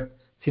wrong, but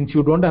since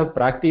you don't have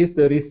practice,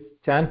 there is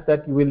chance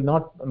that you will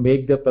not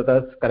make the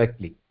padas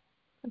correctly.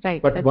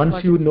 Right. But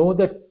once you know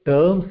the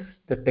terms,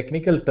 the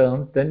technical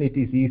terms, then it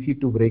is easy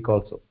to break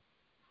also.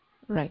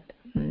 Right.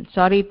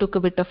 Sorry, it took a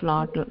bit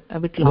long. No,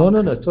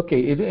 it's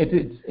okay.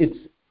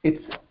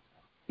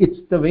 It's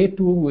the way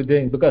to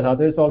doing, because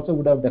others also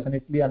would have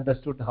definitely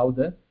understood how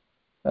the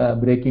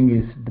breaking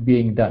is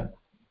being done.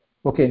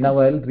 Okay, now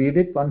I'll read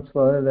it once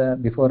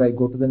before I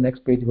go to the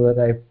next page, where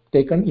I've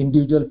taken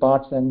individual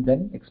parts and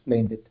then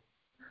explained it.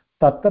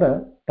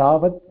 Tatra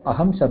tavat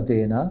aham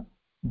shabdena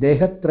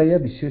देहत्रय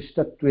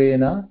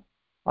विशिष्टत्वेन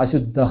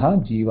अशुद्धः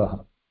जीवः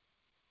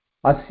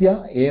अस्य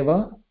एव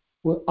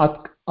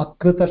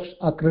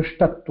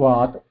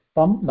अकृष्टत्वात्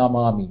तं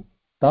नमामि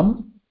तं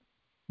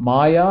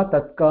माया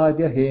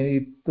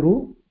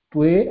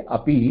तत्कार्यहेतृत्वे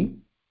अपि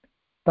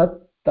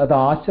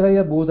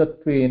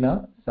तदाश्रयभूतत्वेन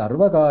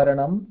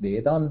सर्वकारणं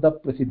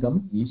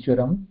वेदान्तप्रसिद्धम्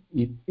ईश्वरम्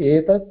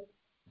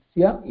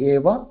एतस्य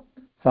एव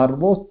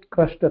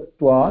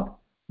सर्वोत्कृष्टत्वात्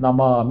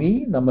Namami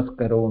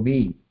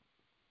नमस्करोमि.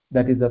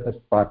 That is the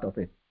first part of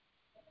it.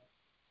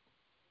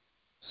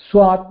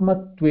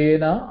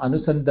 Swatmattvena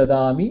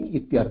anusandadami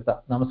ityartha.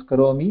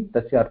 Namaskaromi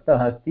tasya artha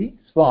asti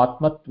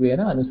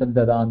swatmattvena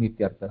anusandadami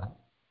ityartha.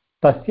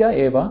 Tasya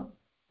eva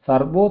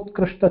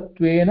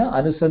sarvotkrushtatvena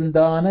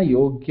anusandana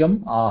yogyam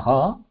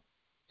aha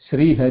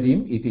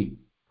Sriharim iti.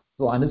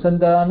 So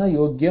anusandana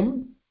yogyam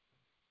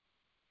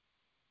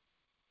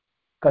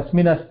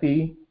kasmin asti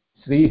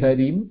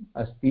Sriharim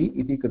asti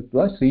iti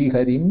krutva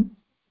Sriharim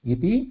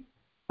iti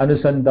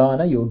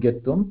अनुसंधान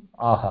योग्यत्वम्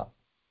आह.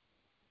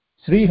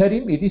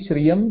 श्रीहरिम् इति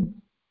श्रियं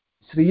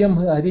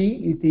हरि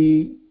इति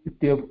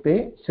इत्युक्ते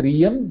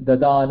श्रियं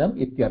ददानम्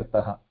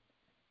इत्यर्थः.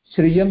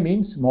 श्रियं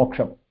means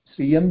मोक्षं,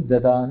 श्रियं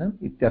ददानम्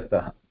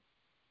इत्यर्थः.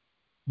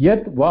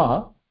 यत् वा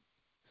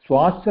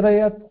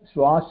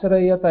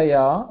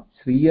स्वाश्रयतया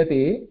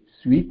श्रीयते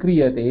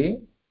स्वीक्रियते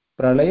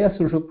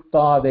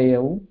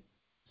प्रलयसुषुप्तादयौ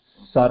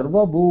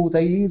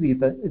सर्वभूतैः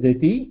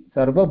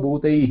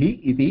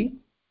इति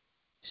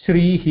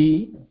श्रीः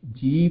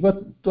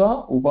जीवत्व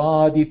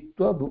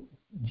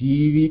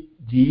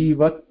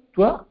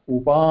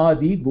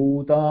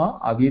उपाधिभूता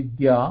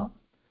अविद्या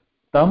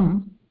तं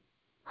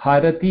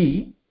हरति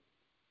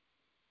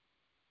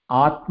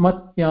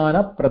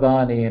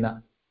आत्मज्ञानप्रदानेन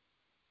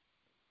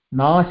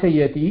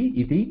नाशयति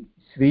इति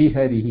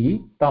श्रीहरिः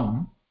तं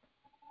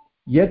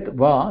यत्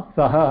वा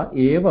सः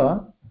एव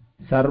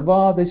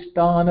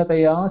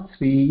सर्वाधिष्ठानतया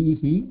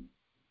श्रीः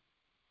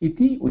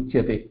इति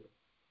उच्यते.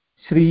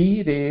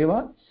 श्रीरेव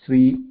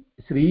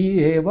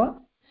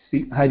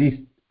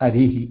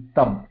हरिः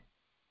तम्.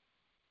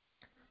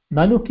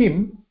 ननु किम्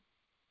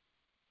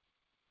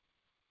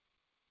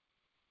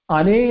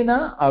अनेन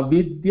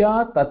अविद्या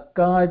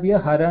तत्कार्य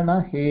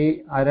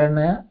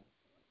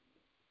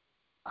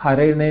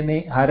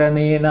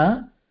हरणेन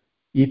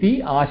इति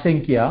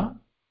आशंक्य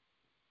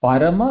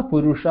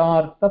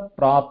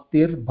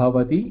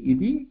परमपुरुषार्थप्राप्तिर्भवति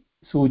इति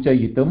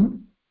सूचयितुं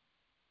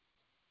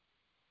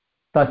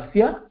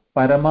तस्य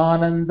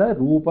परमानंद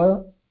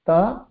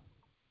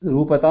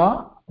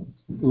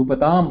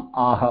रूपताम्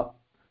आह.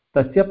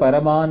 तस्य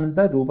परमानंद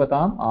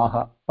रूपताम् आह.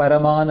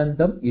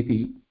 परमानंदम्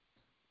इति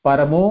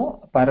परम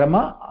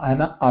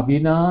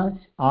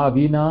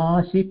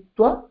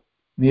अविनाशित्व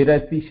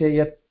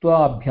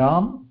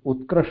निरतिशयत्वाभ्याम्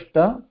उत्कृष्ट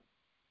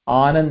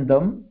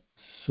आनंदं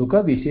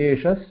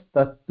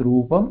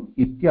सुखविशेषस्तत्रूपम्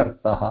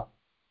इत्यर्थः.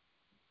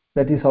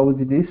 That is how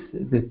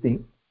this thing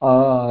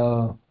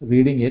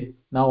reading it.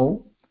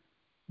 Now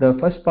the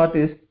first part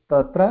is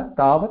tatra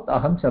tavat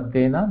aham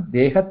shabdena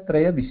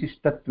dehatraya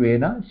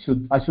visishtattvena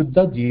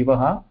ashuddha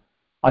jivah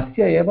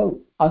asya eva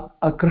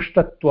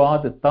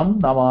akrishtatvad tam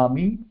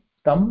namami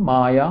tam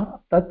maya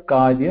tat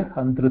karya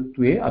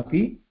handritve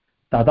api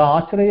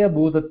तदाश्रय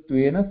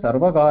भूतत्वेन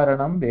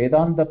सर्वकारणं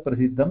Vedanta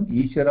प्रसिद्धं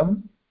ईश्वरं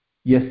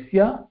यस्य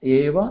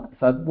एव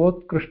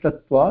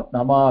सद्वोत्कृष्टत्वात्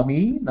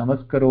नमामि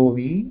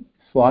नमस्करोमि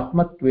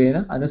स्वात्मत्वेन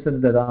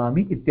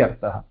अनुसन्दधामि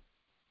इत्यर्थः.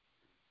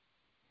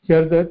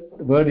 Here the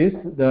word is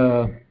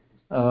the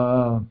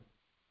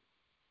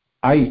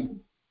I,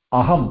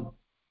 aham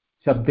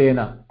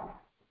shabdena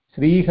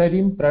Sri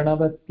Harim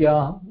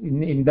pranavatya.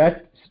 In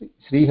that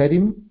Sri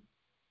Harim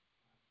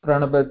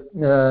pranavat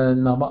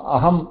nama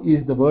aham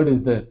is the word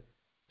is there.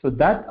 So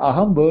that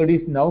aham word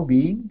is now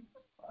being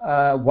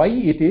why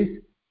it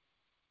is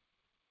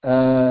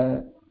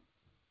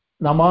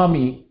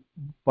namami,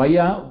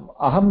 vaya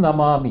aham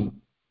namami,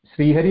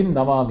 Sriharim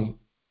namami.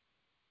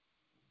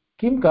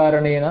 Kim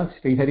karanena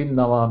Sriharim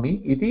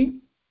namami iti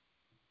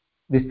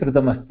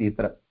vistrutam asti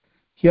atra.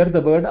 Here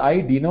the word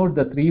I denote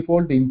the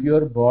threefold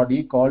impure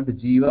body called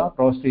Jiva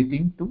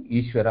prostrating to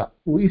Ishvara,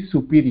 who is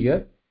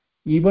superior,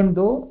 even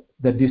though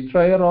the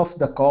destroyer of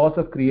the cause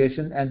of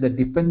creation and the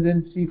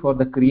dependency for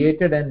the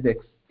created and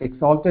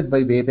exalted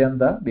by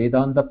Vedanta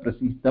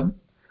Prasiddham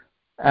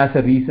as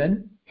a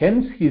reason,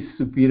 hence his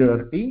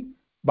superiority.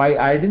 By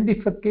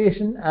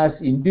identification as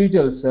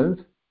individual self,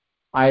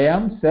 I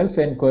am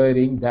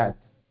self-enquiring that.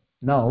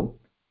 Now,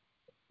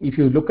 if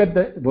you look at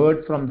the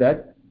word from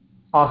that,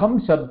 aham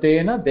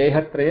shabdena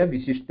dehatraya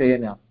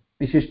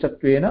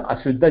visishtatvena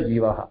ashuddha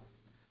jivaha.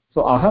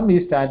 So aham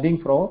is standing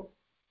for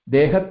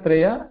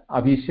dehatraya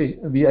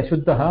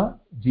ashuddha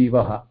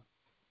jivaha.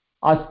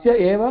 Asya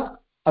eva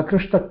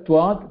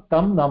akrishtatvad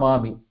tam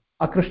namami.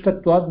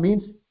 Akrishtatvad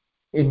means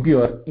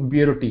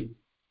impurity.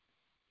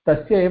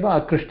 Tasya eva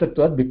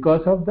akrishtatvad,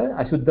 because of the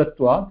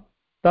ashuddhatvad,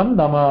 tam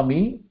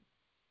namami,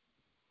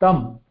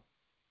 tam,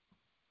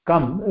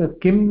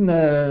 kim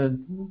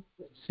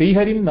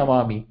Sriharim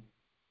namami.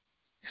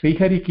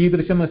 Srihari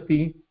कीदृशम्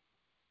अस्ति?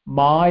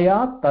 माया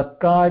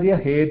तत्कार्य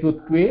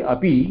हेतुत्वे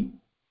अपि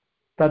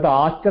तद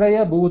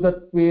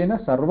आश्रयभूतत्वेन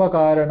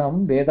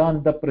सर्वकारणं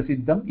वेदान्त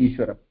प्रसिद्धम्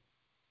ईश्वरम्.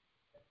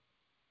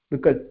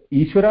 Because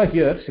Ishvara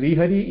here,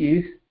 Srihari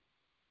is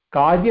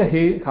karya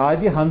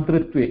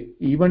hantritve,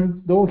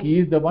 even though he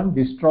is the one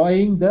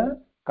destroying the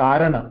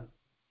karana.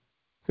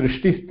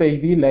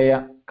 Srishtistaidi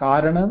laya,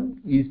 karanam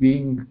is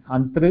being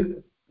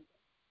hantrit,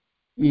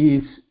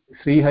 is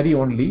Srihari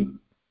only.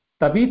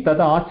 Tabi tada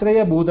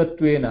ashraya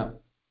bhudatvena,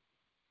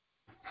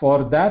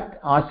 for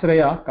that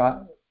ashraya,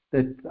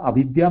 that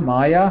avidya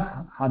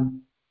maya,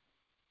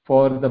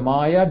 for the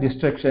maya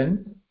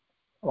destruction,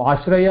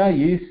 ashraya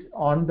is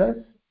on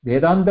the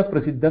Vedanta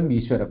Prasiddham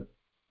Ishwaram,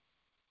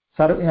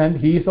 and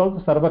he is also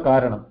Sarva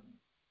Karanam.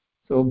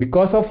 So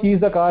because of he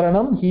is the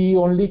Karanam, he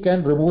only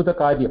can remove the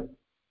Karya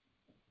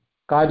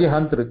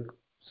Hantrik.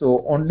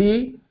 So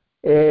only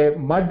a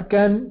mud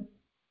can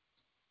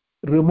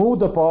remove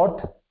the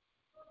pot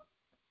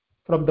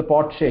from the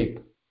pot shape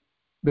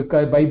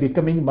by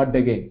becoming mud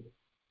again.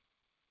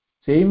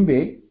 Same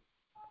way,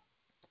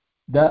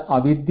 the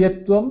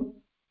avidyatvam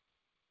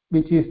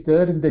which is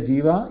there in the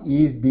jiva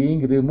is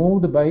being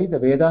removed by the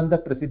Vedanta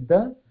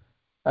Prasiddha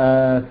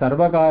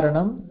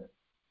Sarvakaranam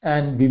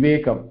and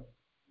Vivekam.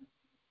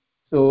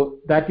 So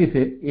that is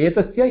it.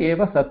 Etasya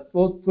eva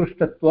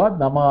sattvotkrushtatvad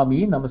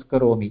namami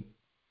namaskaromi.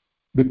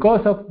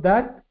 Because of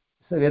that,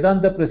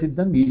 Vedanta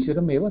Prasiddham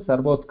Ishwaram eva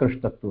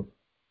sarvotkrushtatvam.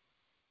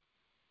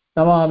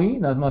 Namami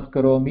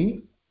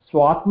namaskaromi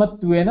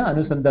swatmatvena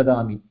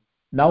anusandadami.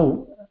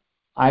 Now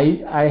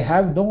I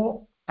have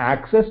no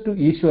access to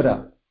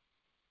Ishvara,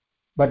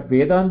 but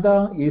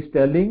Vedanta is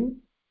telling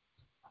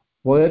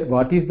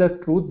what is the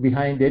truth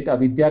behind it.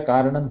 Avidya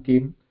karanam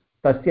kim,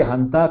 tasya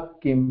hanta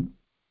kim.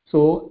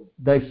 So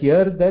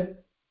here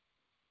that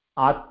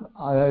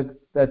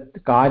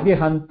karya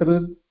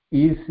hantra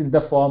is in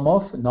the form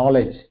of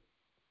knowledge.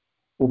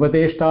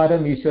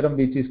 Upadeshtaram Ishwaram,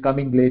 which is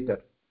coming later.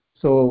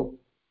 So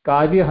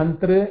karya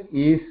hantra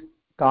is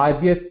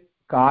karya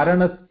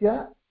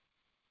karanasya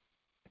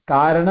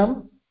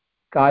karanam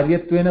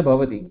karyatvena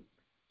bhavati.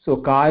 So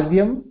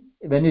karyam,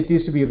 when it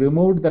is to be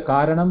removed, the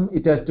karanam,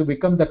 it has to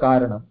become the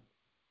karanam.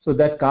 So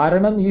that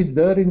karanam is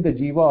there in the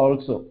jiva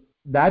also.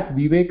 That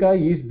viveka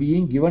is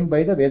being given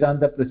by the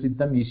Vedanta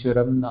Prasiddham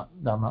Ishwaram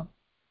nama.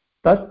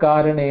 Tat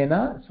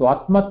karanena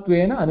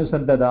swatmatvena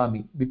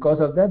anusandadami. Because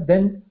of that,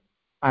 then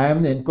I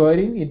am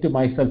inquiring into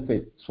myself,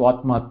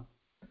 swatmat.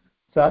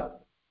 So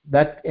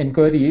that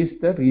inquiry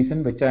is the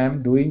reason which I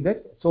am doing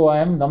that. So I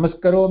am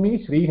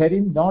namaskaromi Sri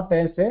Harim not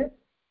as a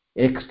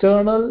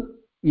external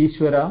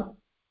Ishvara,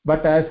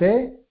 but as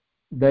a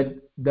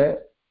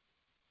the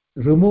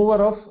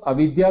remover of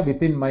avidya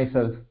within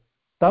myself.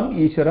 Tam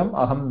Ishwaram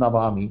aham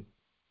navami.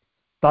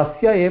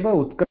 Tasya eva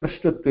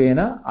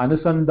utkrishtatvena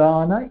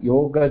anusandana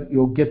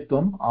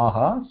yogyatvam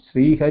aha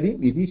Srihari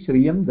iti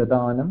shriyam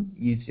dadanam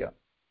isya.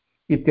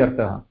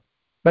 Ityartha.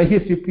 By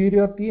his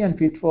superiority and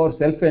fit for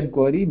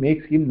self-enquiry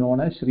makes him known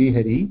as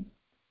Srihari,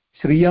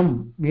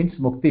 Shriyam means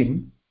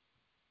muktim,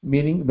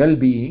 meaning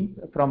well-being,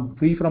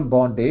 free from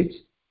bondage.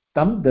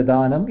 Tam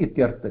dadanam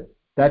ityartha.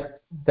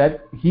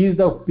 That he is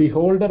the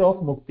beholder of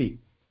mukti.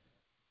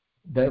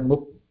 The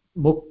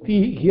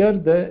mukti here,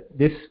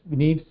 this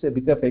needs a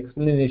bit of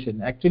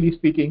explanation. Actually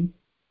speaking,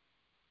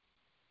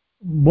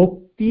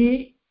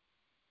 mukti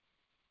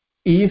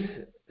is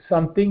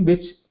something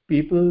which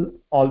people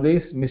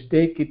always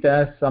mistake it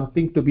as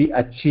something to be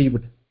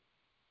achieved.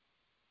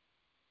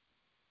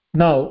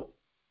 Now,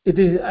 it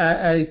is,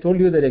 I told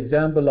you that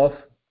example of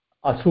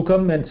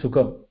asukam and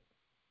sukam.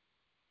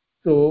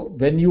 So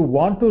when you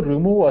want to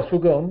remove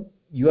asukam,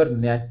 your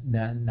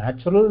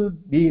natural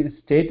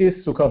state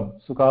is sukam,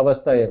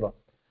 sukhavastha eva.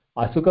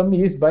 Asukam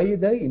is by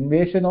the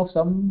invasion of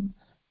some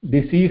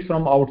disease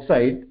from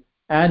outside,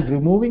 and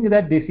removing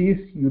that disease,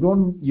 you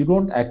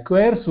don't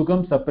acquire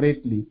sukam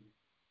separately,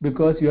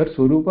 because your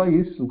surupa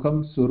is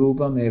sukham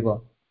surupam eva.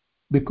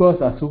 Because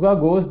asukha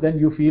goes, then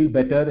you feel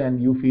better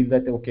and you feel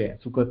that okay,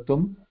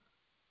 sukhatum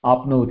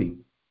apnoti,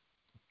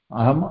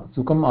 aham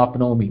sukham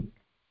apnomi.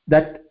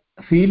 That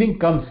feeling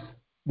comes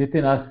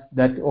within us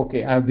that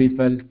okay, I have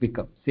felt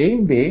become.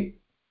 Same way,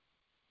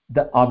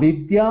 the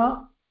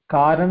avidya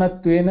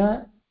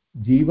karanatvena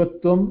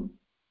jivatvam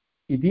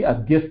iti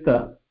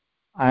adhyastha.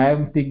 I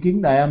am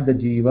thinking I am the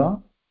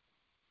jiva,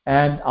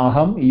 and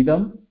aham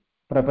idam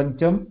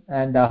prapancham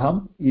and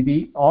aham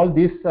iti, all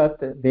this are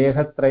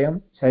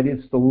dehatrayam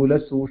sharir sthula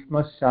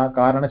sushma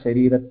karana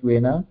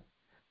sharirattvena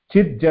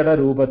chit jada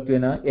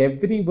rupatvena.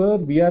 Everywhere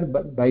we are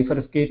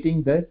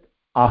bifurcating that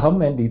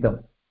aham and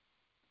idam,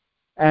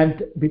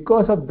 and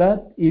because of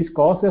that is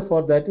cause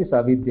for that is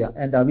avidya,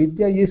 and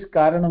avidya is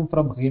karanam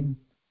from him.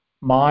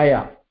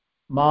 Maya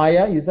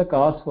is the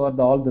cause for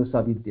all this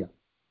avidya.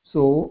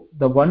 So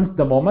the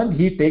moment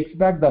he takes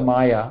back the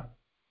maya,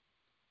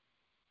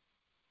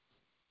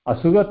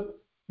 asugat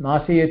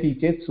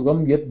nashayati chet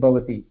sugam yat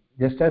bhavati.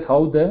 Just as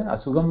how the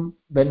asugam,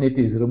 when it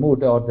is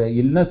removed or the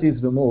illness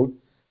is removed,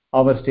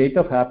 our state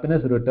of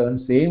happiness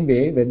returns. Same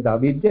way, when the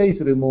avidya is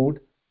removed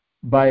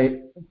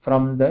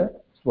from the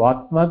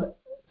swatma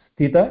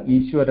sthita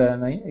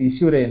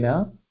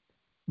ishwarena,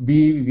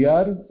 we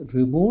are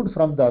removed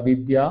from the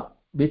avidya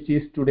which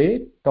is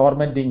today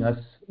tormenting us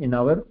in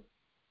our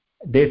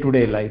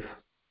day-to-day life.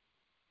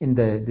 In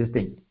this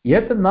thing,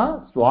 yat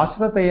na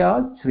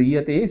swashrataya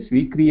shriyate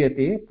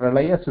svikriyate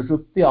pralaya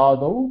sushupti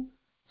adau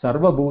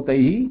sarva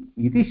bhutaihi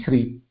iti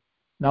shri.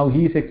 Now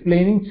he is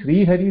explaining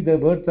Shri Hari, the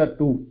words are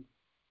two.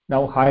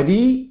 Now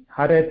Hari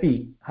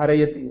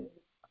harayati,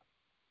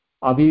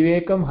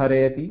 avivekam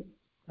harayati.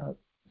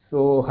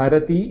 So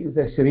harati is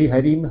a Shri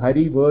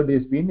Hari word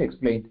is being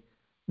explained.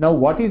 Now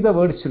what is the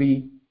word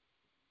Shri?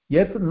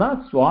 Yat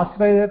na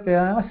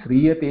swashrataya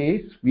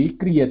shriyate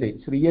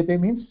svikriyate. Shriyate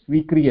means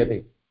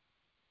svikriyate.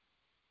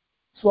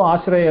 So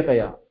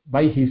ashrayataya,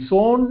 by his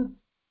own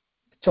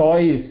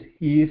choice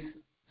he is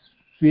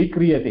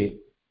svikriyate.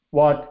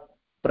 What?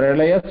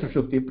 Pralaya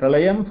sushupti.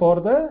 Pralayam for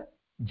the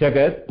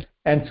jagat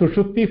and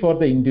sushupti for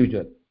the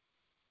individual.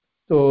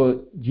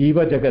 So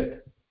jiva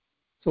jagat.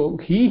 So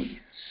he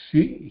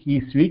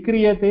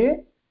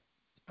svikriyate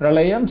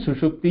pralayam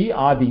sushupti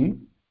adi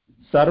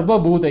sarva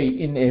bhudai,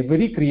 in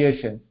every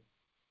creation.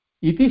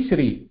 Iti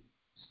Shri.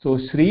 So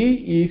Shri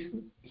is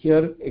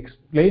here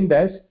explained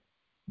as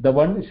the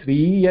one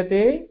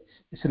shriyate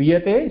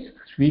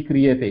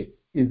svikriyate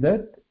is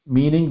the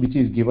meaning which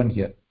is given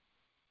here.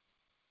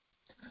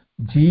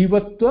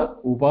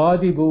 Jivatva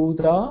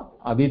upadibhuta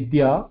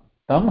avidya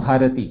tam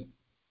harati.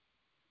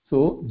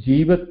 So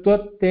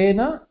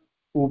jivatvatena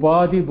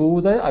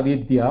upadibhuta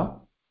avidya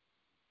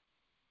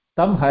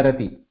tam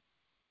harati.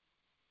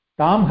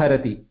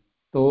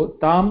 So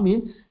tam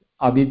means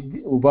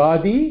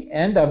upadi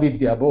and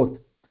avidya both.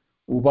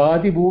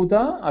 Upadi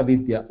bhuta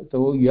avidya.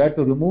 So you have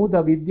to remove the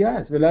avidya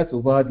as well as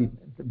upadi,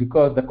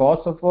 because the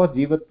cause of our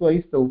jivatva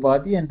is the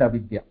upadi and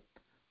avidya.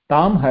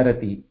 Tam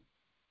harati.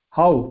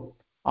 How?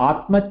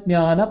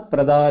 Atmajnana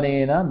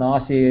pradanena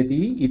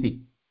nashayati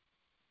iti.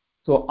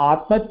 So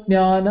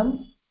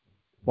atmajnanam,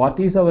 what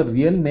is our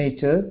real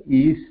nature,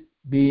 is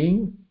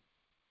being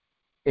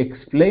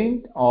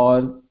explained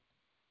or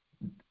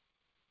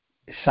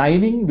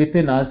shining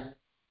within us,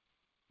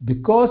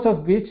 because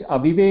of which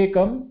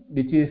avivekam,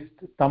 which is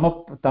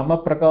tama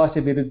prakasha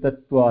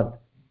viruddhatvad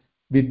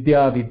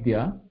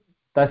vidya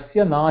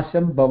tasya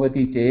nasham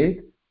bhavati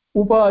chet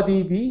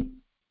upadi vi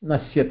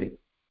nashyate.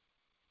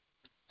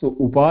 So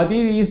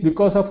upadi is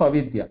because of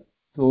avidya.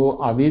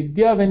 So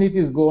avidya, when it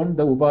is gone,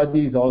 the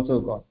upadi is also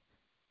gone.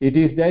 It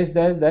is just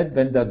that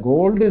when the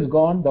gold is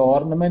gone, the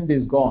ornament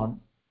is gone,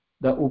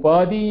 the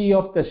upadi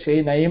of the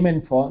name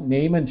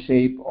and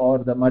shape, or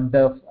the mud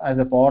as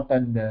a pot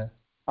and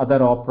other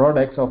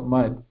products of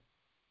mud,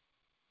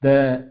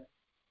 the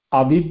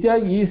avidya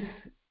is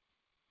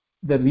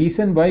the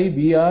reason why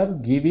we are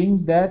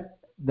giving that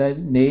the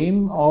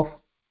name of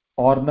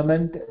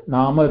ornament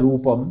nama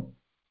rupam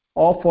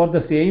or for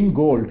the same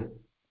gold.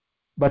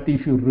 But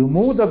if you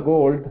remove the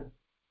gold,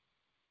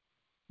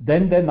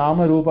 then the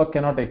nama rupa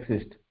cannot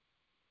exist.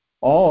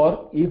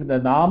 Or if the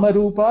nama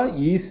rupa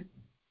is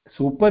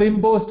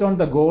superimposed on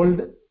the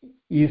gold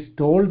is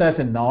told as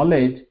a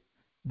knowledge,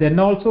 then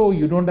also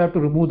you don't have to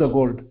remove the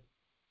gold.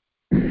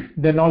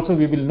 Then also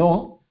we will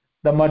know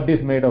the mud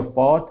is made of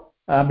pot,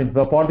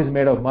 the pot is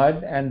made of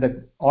mud and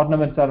the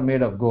ornaments are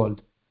made of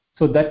gold.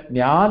 So that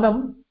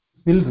jnanam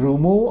will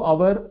remove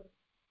our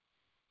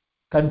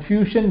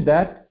confusion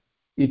that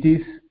it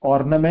is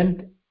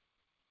ornament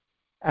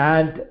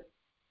and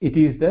it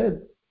is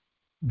the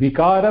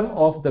vikaram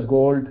of the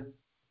gold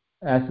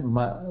as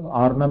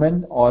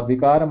ornament or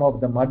vikaram of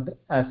the mud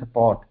as a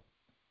pot.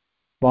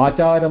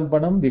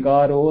 Vacharampanam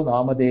vikaro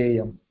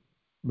namadeyam.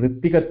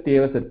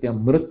 Mrittikatyeva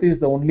satyam. Mrit is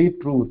the only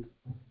truth.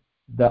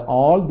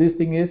 All this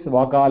thing is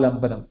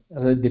vakalampanam,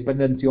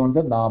 dependency on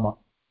the nama.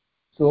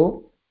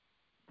 So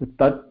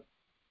tat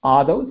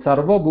adav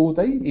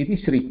sarvabhutai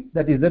iti Shri.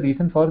 That is the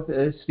reason for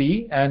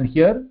Shri. And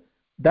here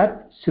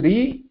that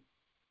Shri,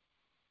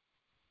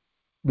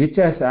 which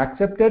has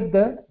accepted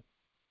the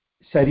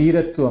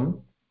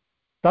shariratvam,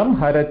 tam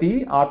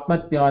harati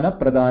atmajnana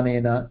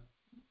pradhanena.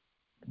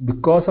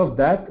 Because of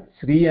that,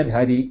 Shri and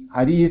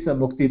Hari is a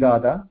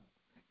muktidada.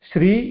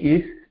 Shri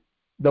is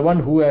the one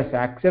who has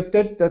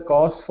accepted the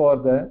cause for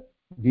the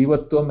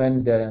jivatvam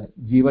and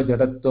jiva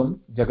jadatvam,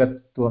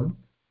 jagatvam.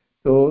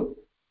 So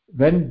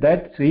when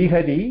that Sri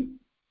Hari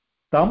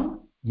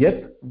tam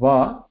yat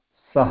va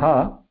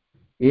saha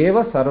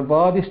eva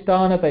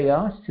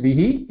sarvadishtanataya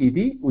Shrihi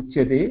iti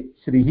uchyate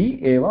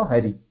Shrihi eva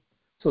Hari.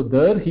 So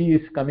there he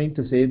is coming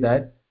to say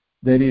that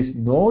there is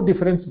no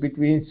difference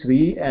between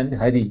Shri and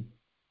Hari,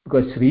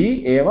 because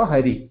Shri eva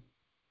Hari.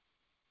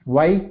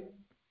 Why?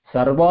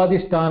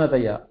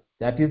 Sarvadishtanataya,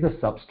 that is the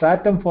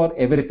substratum for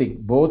everything.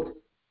 Both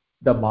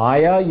the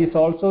Maya is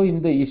also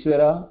in the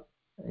Ishvara,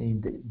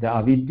 the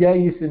Avidya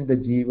is in the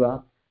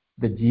Jiva.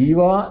 The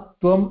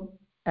Jivatvam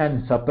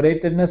and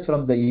separatedness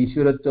from the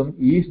Ishvaratvam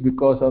is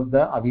because of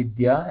the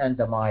Avidya and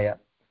the Maya.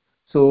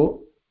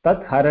 So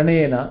tat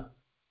haranena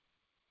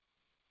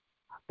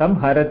tam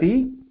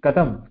harati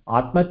katam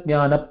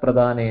atmajnana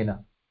pradhanena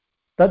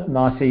tad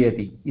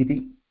nashayati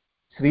iti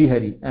Sri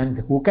Hari. And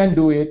who can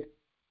do it?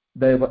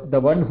 The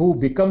one who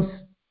becomes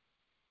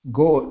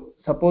gold.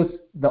 Suppose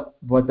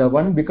the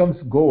one becomes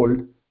gold,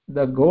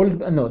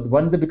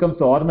 one that becomes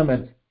the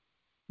ornaments,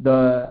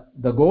 the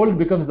gold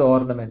becomes the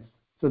ornaments.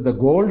 So the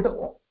gold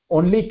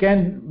only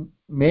can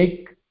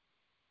make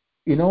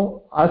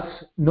us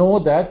know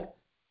that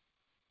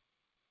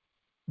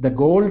the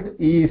gold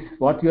is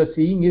what you are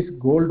seeing is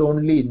gold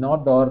only,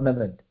 not the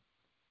ornament.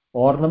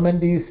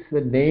 Ornament is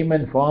the name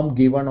and form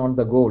given on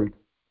the gold.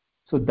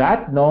 So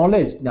that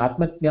knowledge,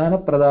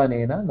 atmajnana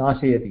pradhanena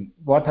nashayati.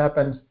 What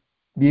happens?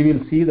 We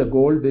will see the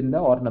gold in the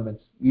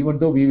ornaments. Even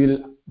though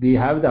we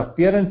have the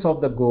appearance of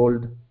the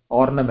gold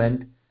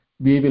ornament,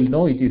 we will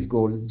know it is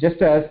gold.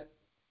 Just as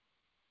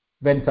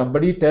when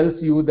somebody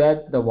tells you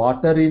that the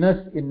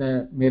wateriness in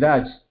a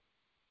mirage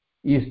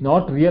is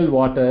not real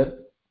water,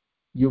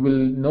 you will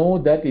know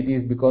that it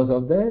is because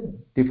of the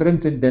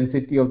difference in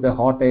density of the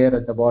hot air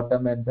at the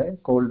bottom and the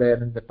cold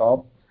air at the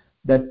top.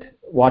 That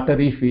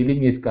watery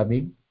feeling is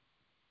coming.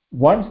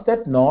 Once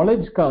that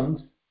knowledge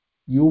comes,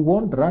 you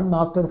won't run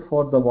after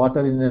for the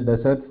water in the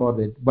desert for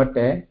it. But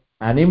an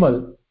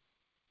animal,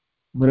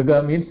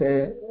 mriga means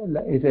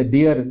is a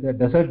deer, a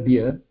desert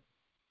deer.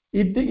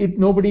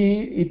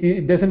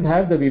 It doesn't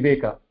have the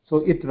viveka, so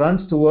it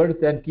runs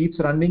towards and keeps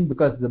running,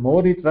 because the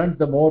more it runs,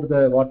 the more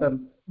the water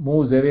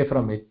moves away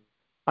from it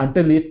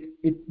until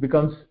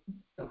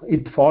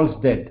it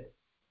falls dead.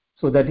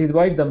 So that is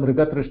why the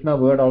mriga trishna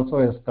word also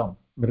has come.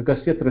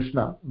 Mrigasya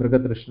trishna, mriga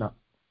trishna,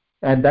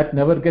 and that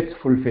never gets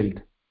fulfilled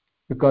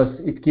because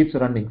it keeps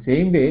running.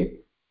 Same way,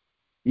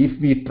 if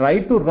we try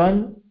to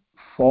run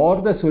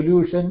for the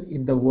solution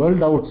in the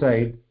world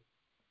outside,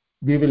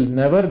 we will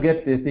never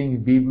get this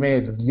thing. We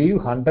may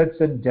live hundreds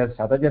and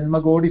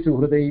shatajanma godi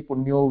suhridai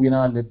punyo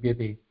vina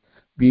libhyate.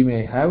 We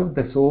may have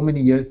so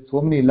many years,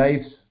 so many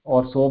lives,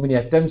 or so many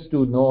attempts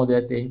to know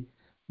that thing,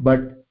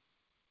 but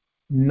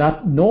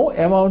no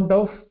amount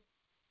of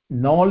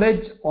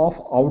knowledge of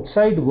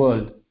outside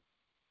world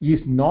is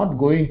not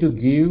going to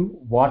give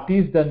what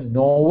is the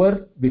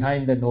knower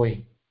behind the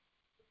knowing.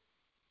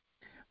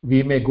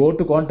 We may go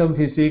to quantum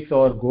physics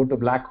or go to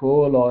black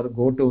hole or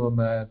go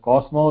to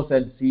cosmos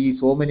and see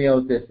so many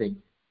of these things,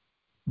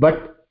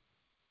 but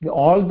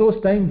all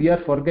those times we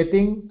are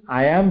forgetting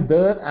I am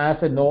there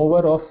as a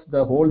knower of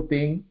the whole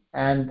thing,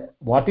 and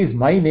what is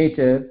my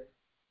nature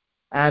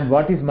and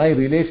what is my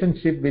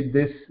relationship with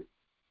this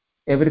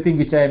everything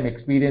which I am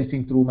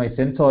experiencing through my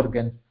sense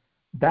organs.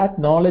 That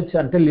knowledge,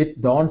 until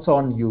it dawns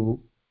on you,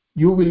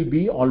 you will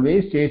be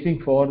always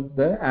chasing for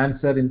the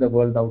answer in the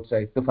world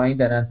outside, to find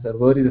an answer.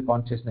 Where is the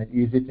consciousness?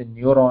 Is it in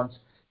neurons?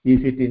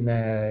 Is it in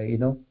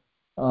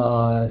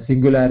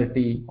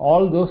singularity?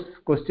 All those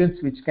questions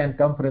which can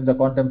come from the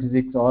quantum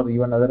physics or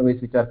even otherwise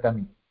which are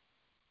coming.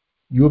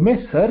 You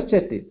may search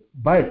at it,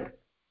 but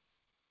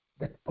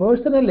the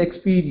personal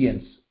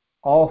experience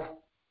of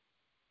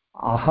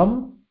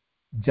aham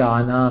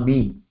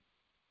janami.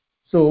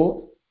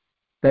 So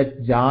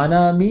that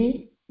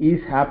janami is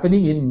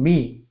happening in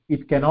me.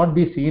 It cannot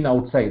be seen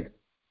outside.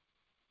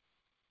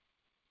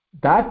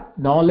 that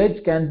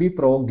knowledge can be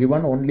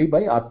given only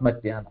by Atma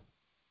Jnana.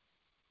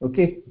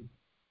 Okay.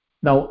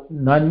 Now,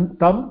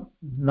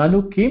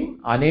 nanu kim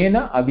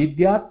anena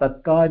avidya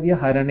tatkarya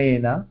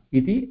haranena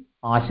iti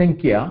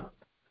ashankya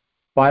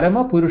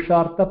parama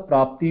purushartha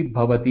prapti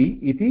bhavati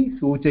iti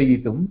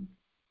suchayitum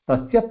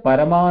tasya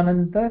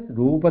paramananta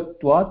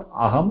rupatvat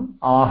aham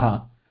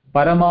aha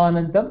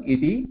paramanantam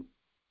iti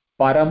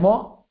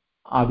parama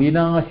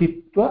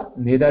avinashitva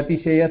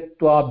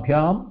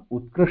niratishayatvabhyam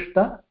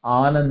utkrishta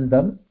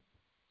anandam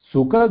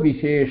sukha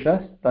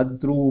vishesha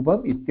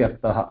tadrupam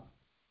ityartah.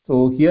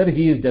 So here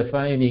he is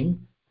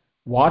defining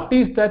what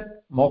is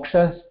that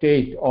moksha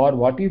state, or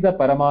what is the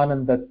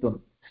paramanandatvam.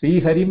 Sri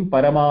Harim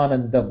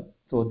Paramanandam.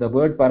 So the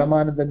word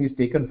Paramanandam is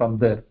taken from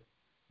there.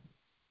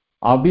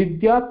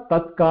 Avidya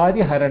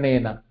tatkarya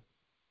haranena.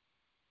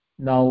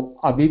 Now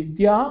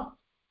avidya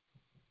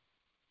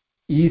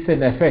is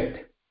an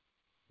effect.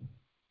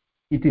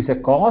 It is a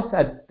cause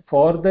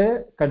for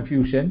the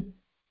confusion,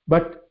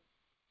 but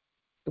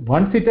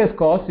once it has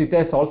caused, it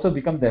has also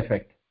become the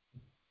effect.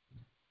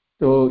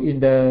 So in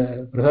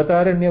the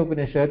Brihadaranya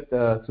Upanishad,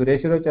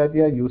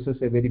 Sureshwaracharya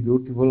uses a very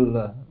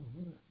beautiful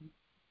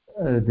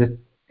this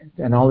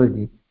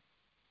analogy.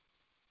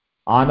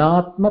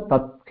 Anatma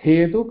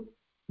tathedu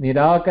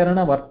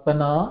nirakarana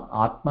vartana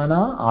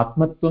atmana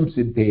atmatvam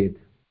siddhed.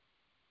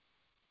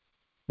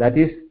 That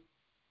is,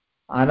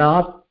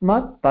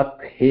 anatma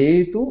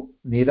tathedu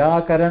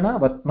nirakarana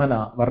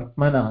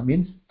vartmana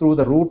means through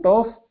the root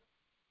of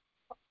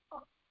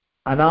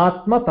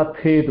anatma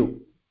tathedu.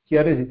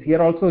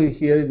 Here also is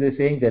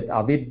saying that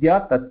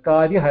avidya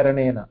tatkarya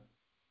haranena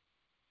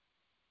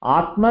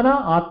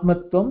atmana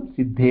atmatvam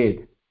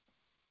siddhed.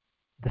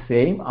 The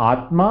same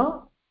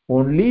atma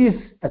only is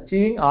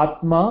achieving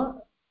atma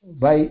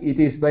by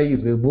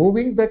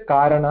removing the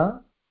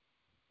karana,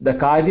 the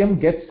karyam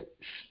gets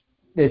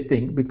this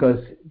thing, because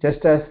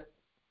just as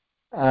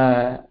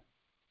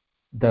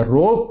the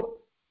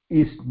rope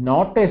is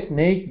not a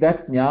snake,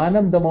 that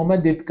jnanam, the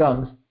moment it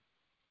comes,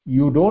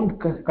 you don't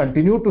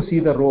continue to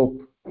see the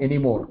rope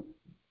anymore.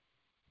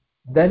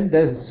 Then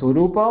the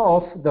swarupa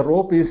of the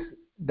rope is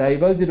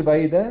divulged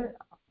by the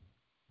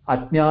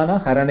ajnana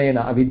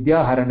haranena, avidya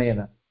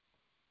haranena.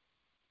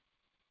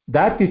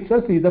 That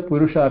itself is the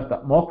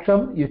purushartha.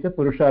 Moksham is the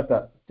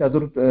purushartha.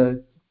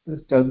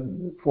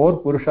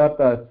 Four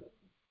purusharthas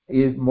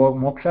is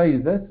moksha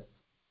is the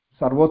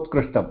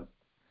sarvotkrishtam.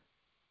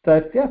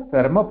 Tasya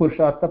parama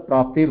purushartha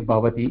praptir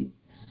bhavati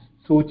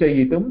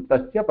suchayitum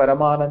tasya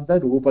paramananda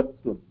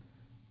rupatvam.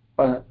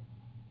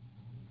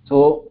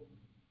 So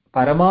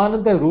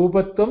paramananda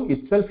rupatvam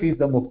itself is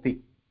the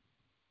mukti.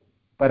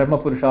 Parama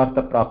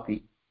purushartha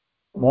prapti.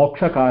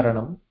 Moksha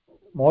karanam.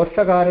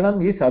 Moksha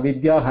karanam is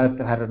avidya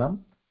haranam.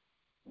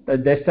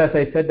 Just as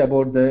I said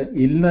about the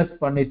illness,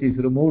 when it is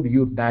removed,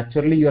 your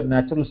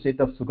natural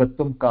state of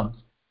sukhatvam comes.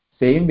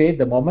 Same way,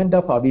 the moment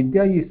of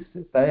avidya is,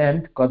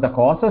 and the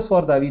causes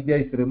for the avidya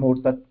is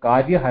removed, that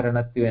karya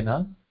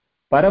haranatvena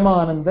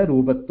paramananda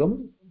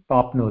rupatvam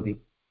papnodi.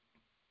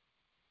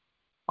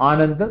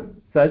 Ananda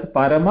sad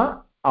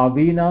parama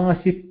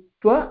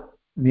avinashitva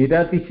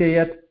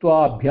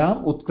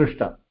niratishayatva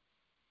utkrishta.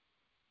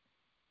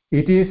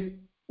 It is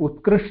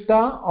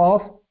utkrishta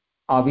of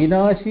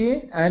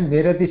avinashi and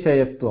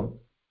niratishayatvam.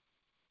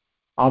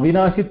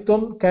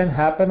 Avinashitvam can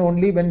happen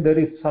only when there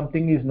is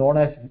something is known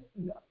as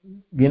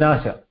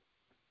vinasha,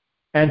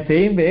 and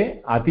same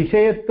way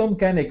atishayatvam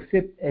can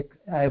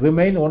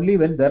remain only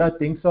when there are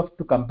things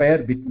to compare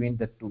between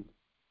the two.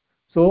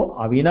 So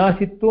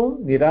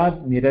avinashitvam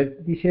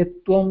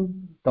niratishayatvam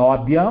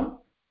tadhyam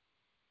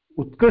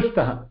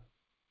utkrishta.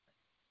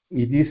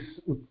 It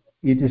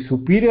is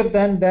superior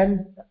than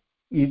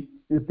the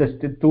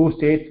two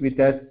states which,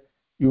 as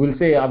you will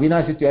say,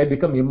 avinashitva, I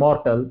become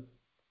immortal,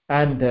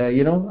 and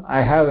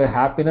I have a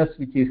happiness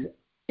which is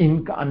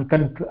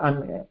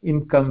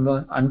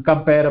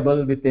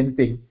uncomparable with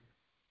anything.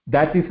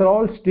 That is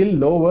all still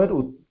lower.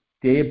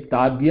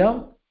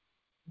 Tadhyam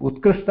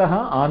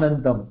utkrishtaha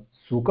anandam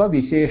sukha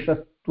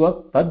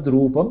visheshatva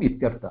tadrupam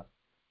ityartha.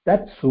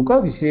 That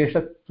sukha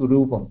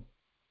visheshatva,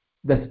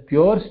 the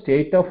pure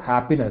state of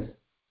happiness,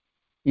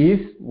 is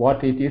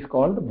what it is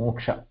called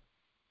moksha.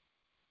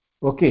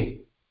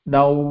 Okay,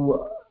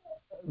 now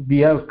we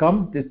have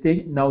come to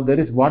think. Now there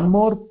is one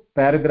more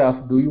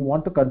paragraph. Do you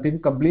want to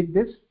complete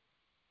this,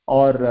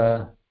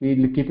 or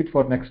we'll keep it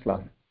for next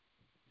class,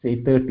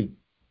 say 30?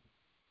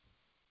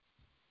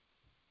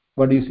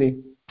 What do you say?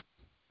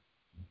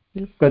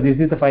 Because this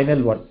is the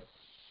final one.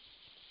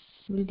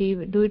 We'll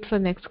do it for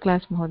next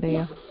class,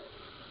 Mahodaya.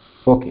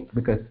 Okay,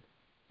 because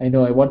I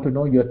want to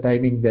know your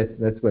timing.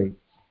 That's why.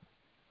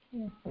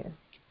 Yes.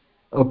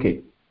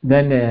 Okay,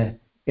 then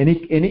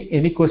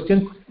any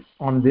questions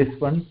on this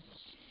one?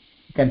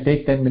 You can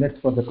take 10 minutes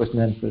for the question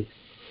and answers.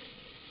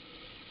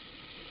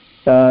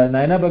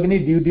 Naina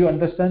Bhagini, do you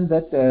understand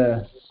that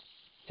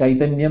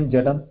Chaitanyam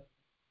Jadam?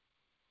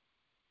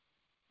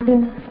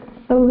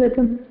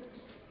 Avgatam.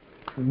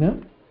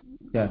 No?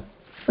 Yeah.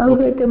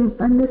 Okay, to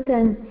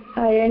understand.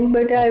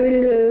 But I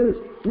will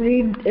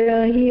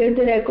hear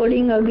the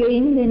recording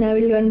again, then I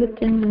will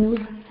understand more.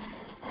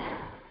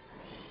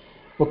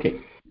 Okay.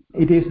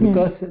 It is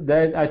because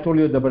that I told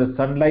you about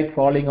sunlight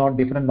falling on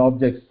different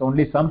objects.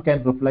 Only some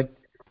can reflect.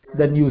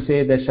 Then you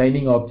say the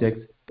shining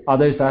objects.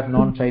 Others are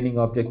non-shining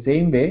objects.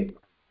 Same way,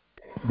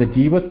 the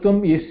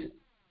jivatvam is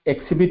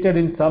exhibited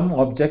in some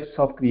objects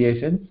of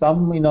creation.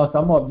 Some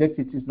objects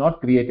which is not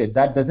created.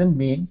 That doesn't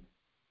mean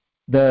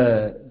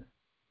the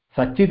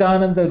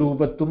Satchidananda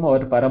Rupatvam or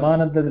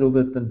Paramananda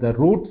Rupatvam. The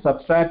root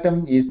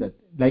substratum is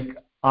like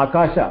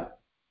Akasha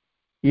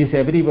is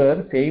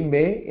everywhere. Same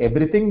way,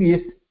 everything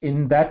is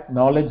in that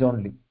knowledge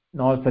only.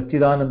 Now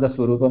Satchidananda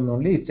Swarupam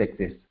only it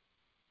exists.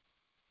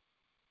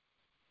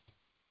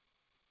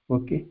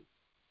 Okay.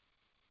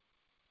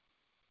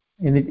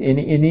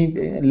 Any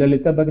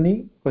Lalita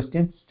Bhagini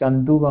questions?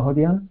 Chandu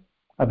Mahodaya,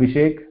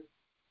 Abhishek?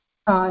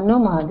 No,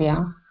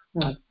 Mahadaya.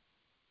 No.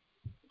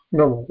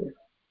 No, Mahodaya.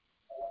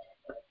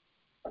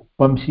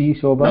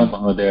 Vamshi, Shobha? No,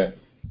 Mahodaya.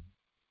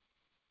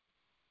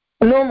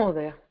 No,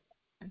 Mahodaya.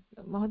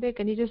 Mahodaya,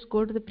 can you just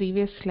go to the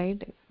previous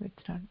slide?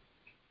 It's not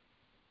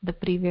the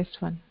previous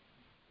one.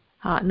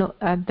 No,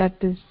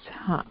 that is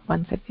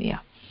one second. Yeah.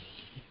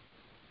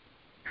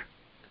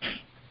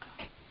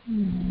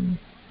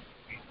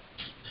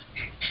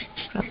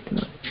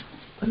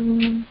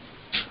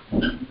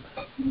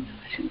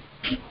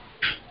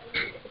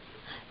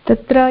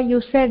 Tatra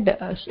you said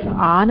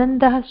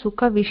Anandah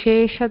Sukha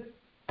Vishesha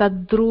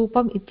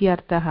Tadrupam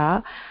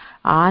ityartah.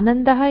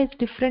 Anandah is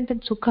different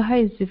and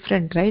Sukha is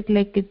different, right?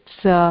 Like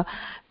it's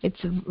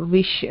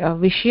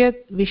Vishyat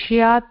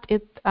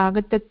it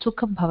agatat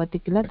Sukham bhavati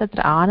kila.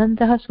 Tatra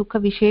Anandah Sukha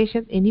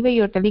Vishesha. Anyway,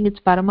 you're telling it's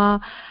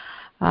Parama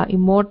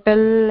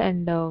immortal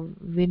and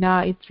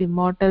Vina, it's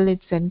immortal,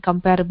 it's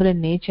incomparable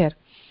in nature.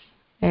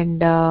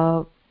 And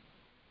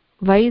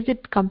why is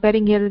it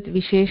comparing here with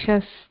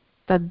Visheshas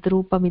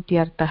Tadrupam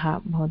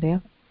ityartah,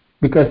 Mahodaya?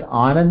 Because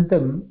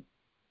Anandam,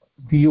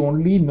 we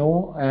only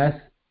know as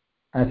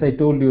I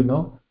told you,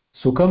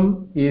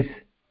 Sukham is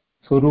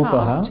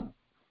Swarupaha.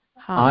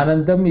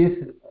 Anandam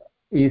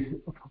is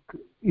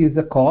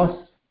the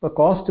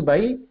caused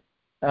by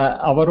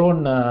our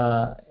own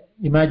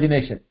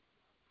imagination.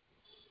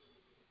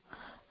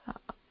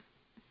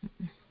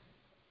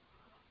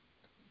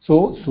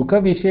 So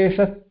Sukha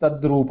Vishesha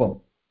Tadrupam.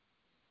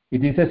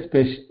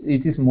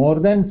 It is more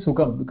than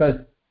Sukham, because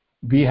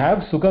we have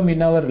Sukham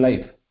in our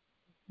life,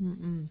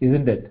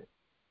 isn't it?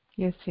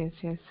 Yes.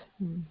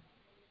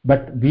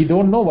 But we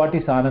don't know what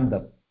is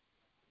Anandam.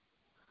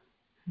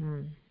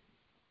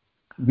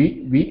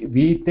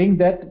 We think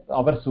that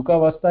our Sukha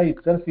Avastha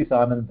itself is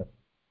Anandam.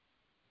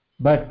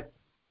 But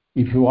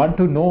if you want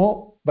to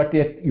know, but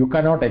yet you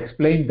cannot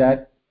explain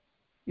that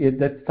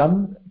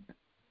some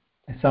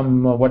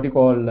what you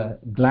call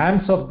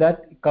glance of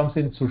that comes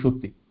in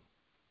Sushupti.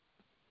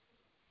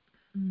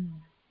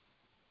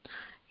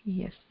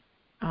 Yes.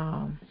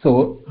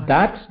 So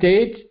that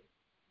stage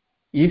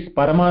is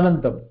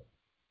Paramanandam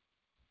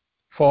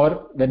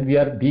for when we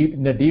are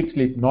in a deep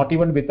sleep, not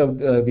even with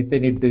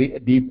any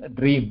deep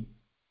dream.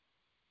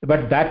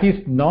 But that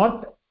is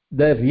not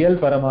the real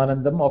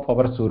Paramanandam of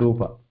our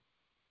Swarupa.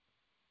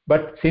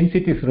 But since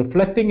it is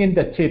reflecting in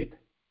the Chit,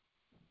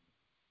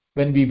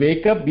 when we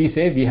wake up, we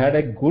say we had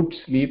a good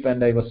sleep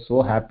and I was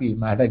so happy.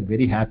 I had a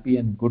very happy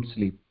and good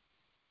sleep.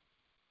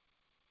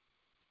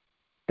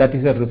 That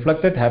is a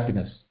reflected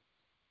happiness.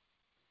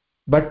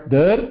 But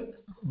there,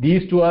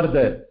 these two are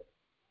there.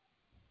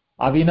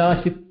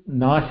 Avinashit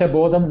nasha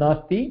bodham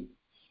nasti,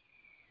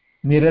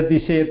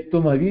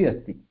 niradishayattum avi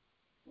asti.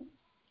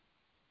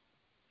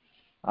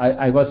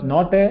 I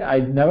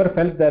never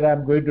felt that I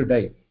am going to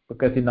die,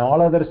 because in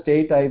all other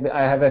state I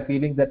have a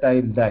feeling that I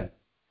will die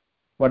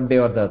one day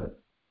or the other.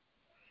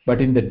 But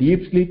in the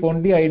deep sleep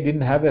only I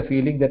didn't have a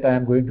feeling that I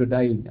am going to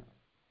die.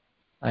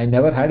 I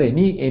never had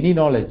any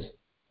knowledge.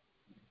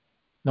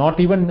 Not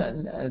even,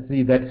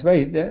 see, that's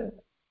why the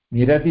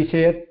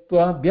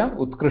niradishayattvabhyam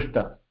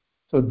utkrishta.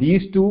 So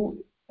these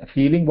two,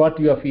 feeling what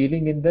you are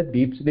feeling in the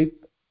deep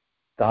sleep,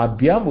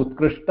 tabhyam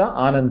utkrishta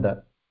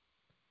ananda.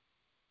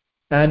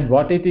 And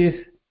what it is,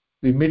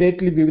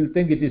 immediately we will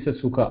think it is a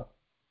sukha.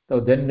 So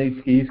then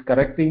if he is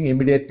correcting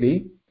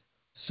immediately,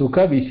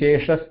 sukha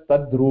visheshas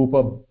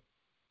tadrupam.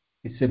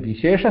 It's a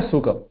vishesha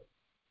sukha.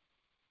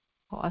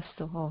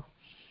 Astu.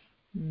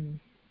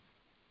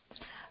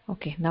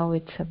 Okay, now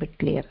it's a bit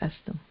clear.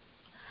 Astu.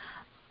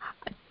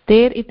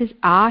 There it is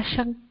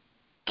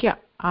ashankya.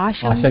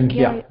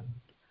 Ashankya is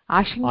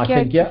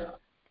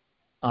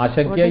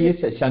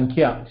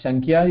shankya.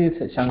 Shankya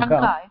is shanka.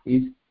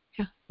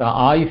 The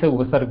a is a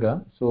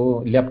upasarga,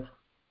 so lyap.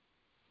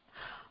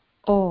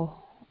 Oh,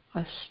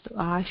 astu.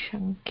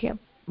 Ashankya.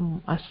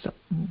 Astu.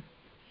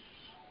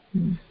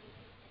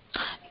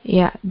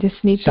 Yeah,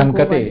 just need to go on.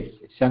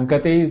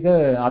 Shankate is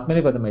the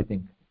Atmanipadam, I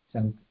think.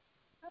 I'm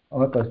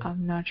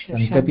not sure.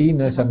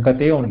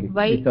 Shankate only.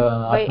 Why? It's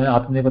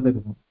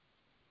Atmanipadam.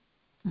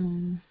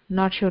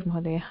 Not sure,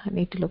 Mahodaya. I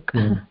need to look.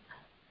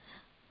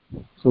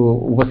 So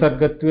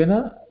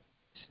upasargatvena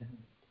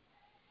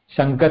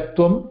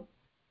शङ्कत्वम्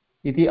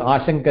इति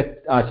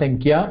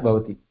आशङ्क्या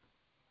भवति.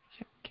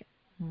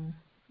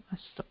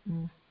 अस्तु.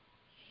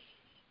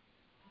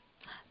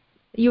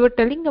 You were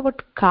telling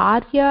about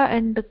karya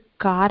and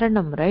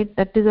karanam, right?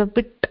 That is a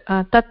bit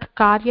tat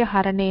karya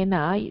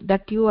haranena.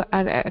 That you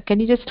are, can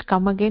you just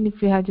come again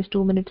if you have just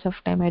 2 minutes of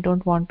time? I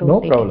don't want to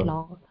take it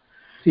long.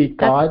 See,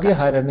 karya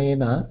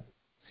haranena.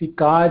 See,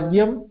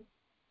 karyam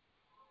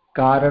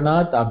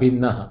karanat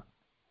abhinnah.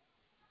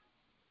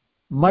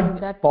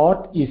 Mud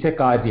pot is a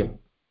karyam.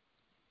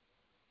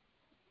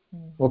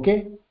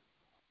 Okay?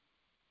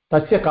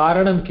 Tasya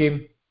karanam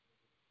kim?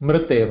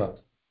 Mriteva.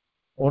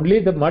 Only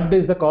the mud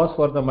is the cause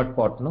for the mud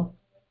pot, no?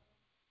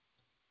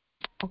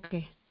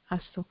 Okay.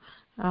 Astu.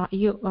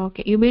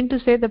 You mean to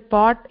say the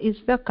pot is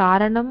the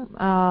karanam?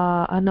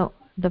 No,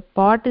 the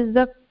pot is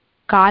the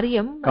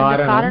karyam.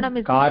 Karanam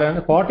is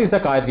pot is the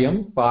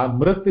karyam.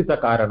 Mrit is the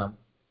karanam.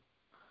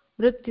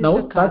 Mrit is now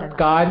the karanam. Tat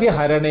karya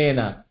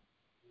haranena.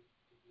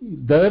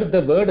 There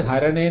the word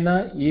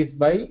haranena is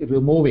by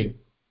removing,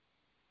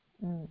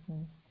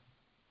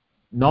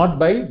 not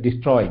by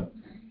destroying.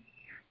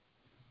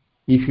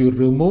 If you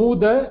remove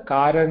the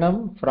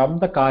karanam from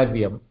the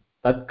karyam,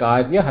 tat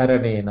karya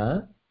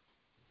haranena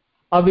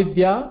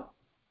avidya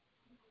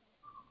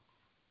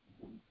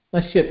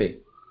nashyate.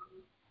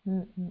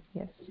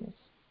 Yes.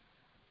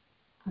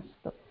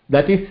 Astu.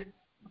 That is,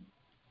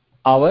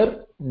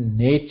 our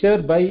nature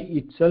by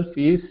itself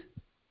is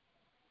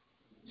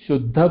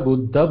Shuddha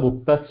Buddha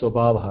Mukta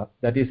Swabhavaha.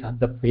 That is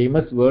the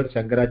famous word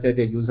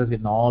Shankaracharya uses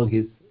in all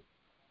his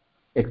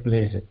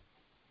explanations.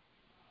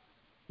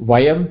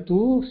 Vayam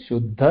tu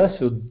Shuddha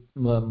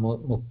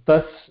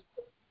Mukta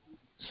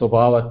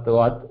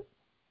Swabhavatvat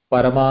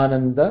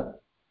Paramananda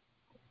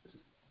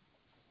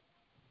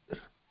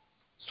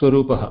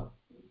Swarupaha.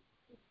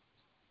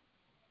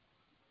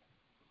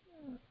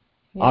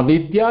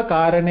 Avidya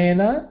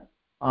karanena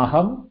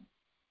aham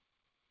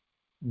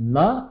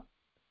na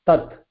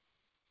tat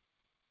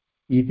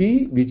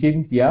iti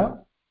vichintya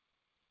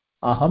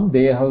aham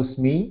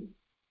dehosmi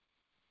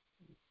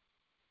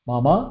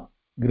mama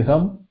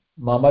griham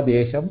mama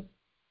desham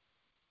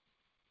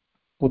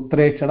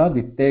putrekshana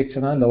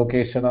dittekshana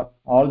lokeshana,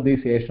 all these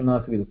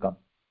eshanas will come.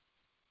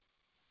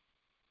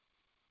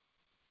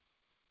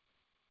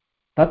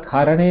 Tat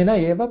haranena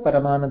eva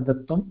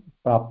paramanandatvam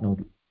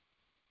prapnoti.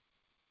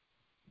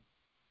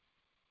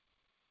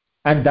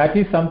 And that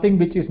is something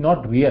which is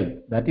not real.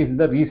 That is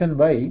the reason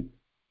why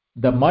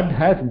the mud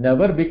has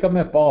never become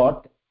a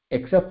pot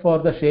except for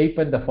the shape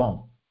and the form.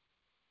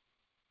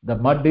 The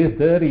mud is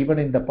there even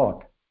in the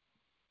pot.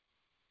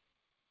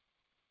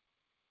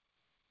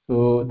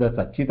 So the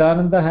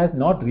Satchitananda has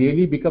not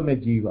really become a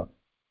jiva,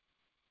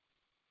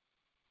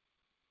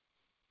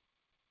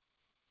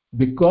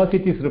 because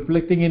it is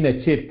reflecting in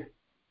a chit.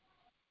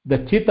 The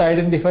chit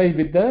identifies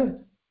with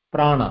the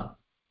prana.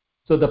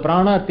 So the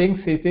prana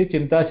thinks it is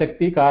chinta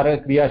shakti, kara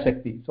kriya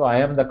shakti. So I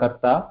am the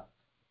karta,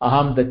 I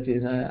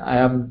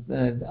am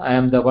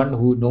the one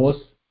who knows.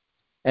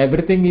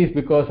 Everything is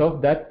because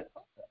of that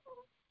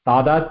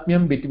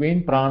tadatmyam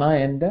between prana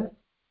and the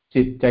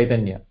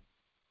chaitanya.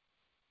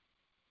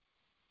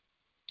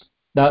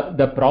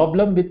 The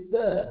problem with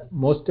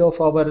most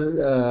of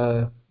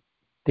our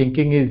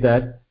thinking is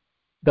that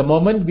the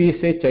moment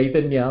we say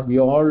chaitanya, we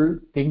all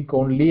think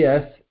only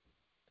as,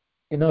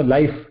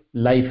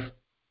 life.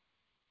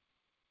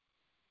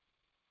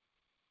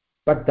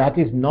 But that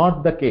is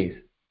not the case.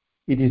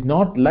 It is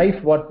not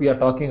life what we are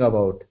talking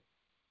about.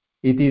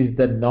 It is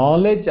the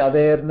knowledge,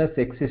 awareness,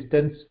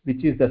 existence,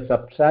 which is the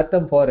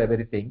substratum for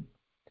everything.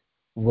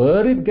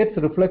 Where it gets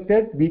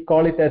reflected, we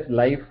call it as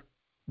life.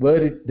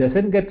 Where it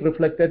doesn't get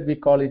reflected, we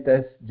call it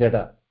as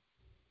jada.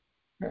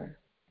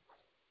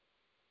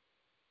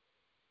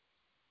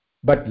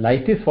 But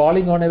light is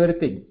falling on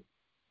everything.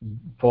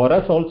 For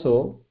us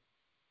also,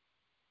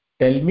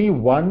 tell me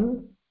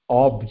one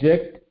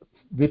object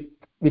which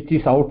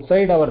is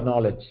outside our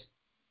knowledge.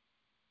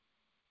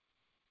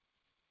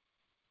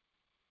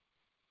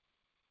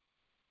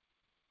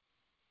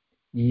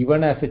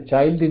 Even as a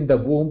child in the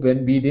womb,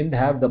 when we didn't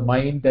have the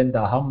mind and the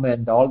aham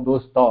and all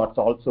those thoughts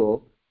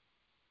also,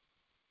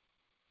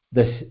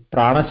 the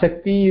prana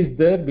shakti is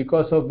there,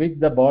 because of which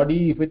the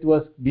body, if it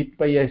was bit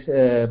by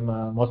a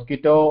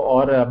mosquito,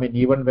 or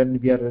even when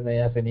we are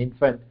as an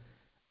infant,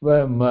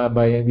 when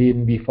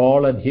we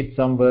fall and hit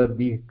somewhere,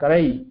 we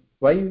cry.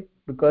 Why?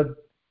 Because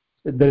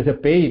there is a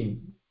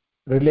pain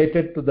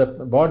related to the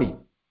body.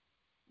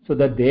 So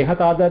the deha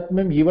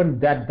tadatmam, even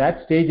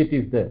that stage it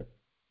is there,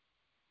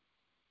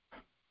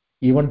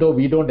 even though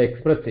we don't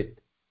express it.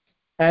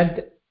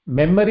 And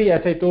memory,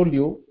 as I told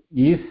you,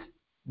 is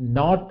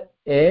not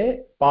a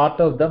part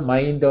of the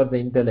mind or the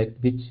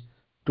intellect, which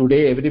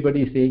today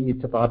everybody is saying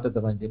it's a part of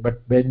the mind.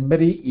 But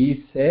memory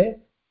is a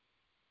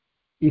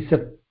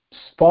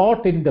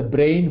spot in the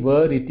brain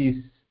where it is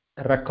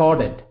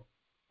recorded.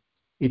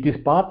 It is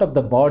part of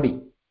the body,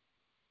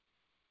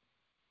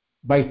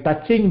 by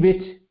touching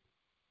which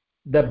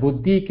the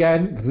buddhi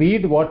can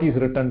read what is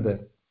written there.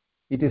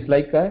 It is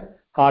like a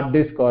hard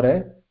disk or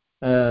a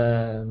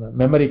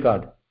memory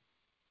card.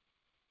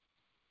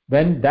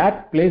 when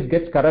that place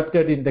gets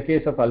corrupted, in the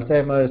case of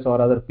Alzheimer's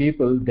or other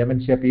people,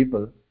 dementia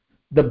people,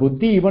 the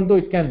buddhi, even though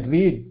it can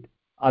read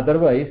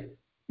otherwise,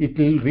 it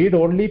will read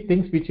only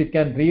things which it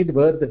can read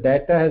where the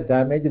data has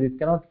damaged, it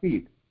cannot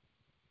read.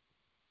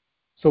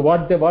 So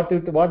what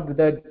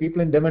the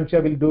people in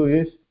dementia will do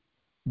is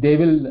they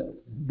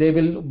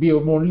will be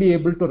only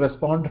able to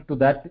respond to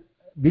that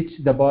which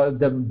the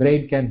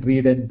brain can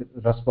read and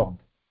respond.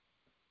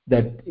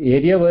 That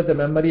area where the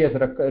memory has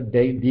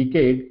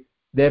decayed,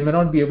 they may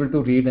not be able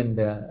to read, and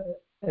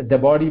the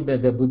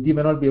buddhi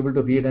may not be able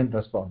to read and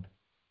respond.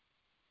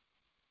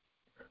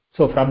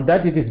 So from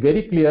that it is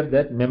very clear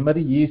that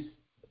memory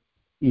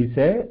is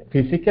a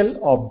physical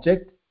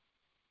object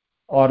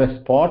or a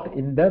spot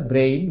in the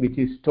brain which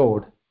is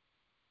stored,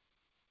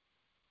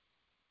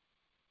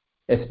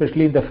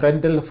 especially in the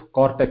frontal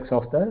cortex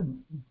of the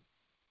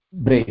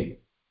brain.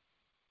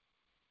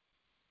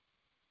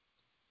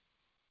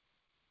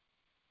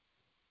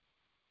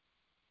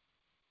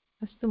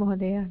 अस्तु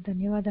महोदय,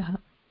 धन्यवादः.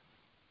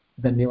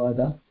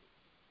 धन्यवादः.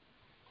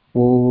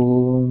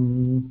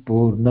 ॐ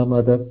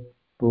पूर्णमदः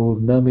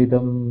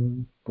पूर्णमिदं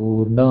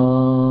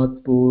पूर्णात्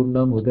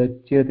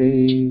पूर्णमुदच्यते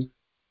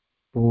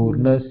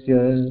पूर्णस्य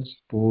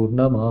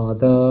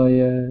पूर्णमादाय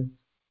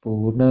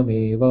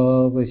पूर्णमेवावशिष्यते.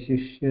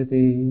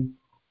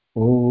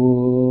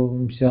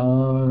 ॐ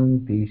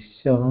शान्ति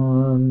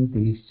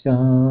शान्ति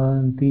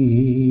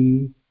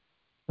शान्तिः.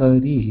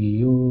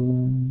 हरिः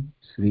ओम्.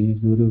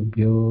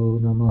 श्रीगुरुभ्यो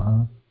नमः.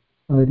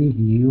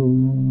 हरिः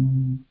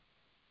ओम्.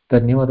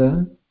 धन्यवादः.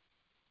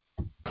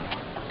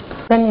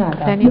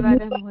 धन्यवादः.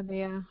 धन्यवादः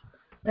महोदय.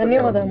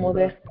 धन्यवादः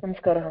महोदय.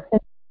 नमस्कारः.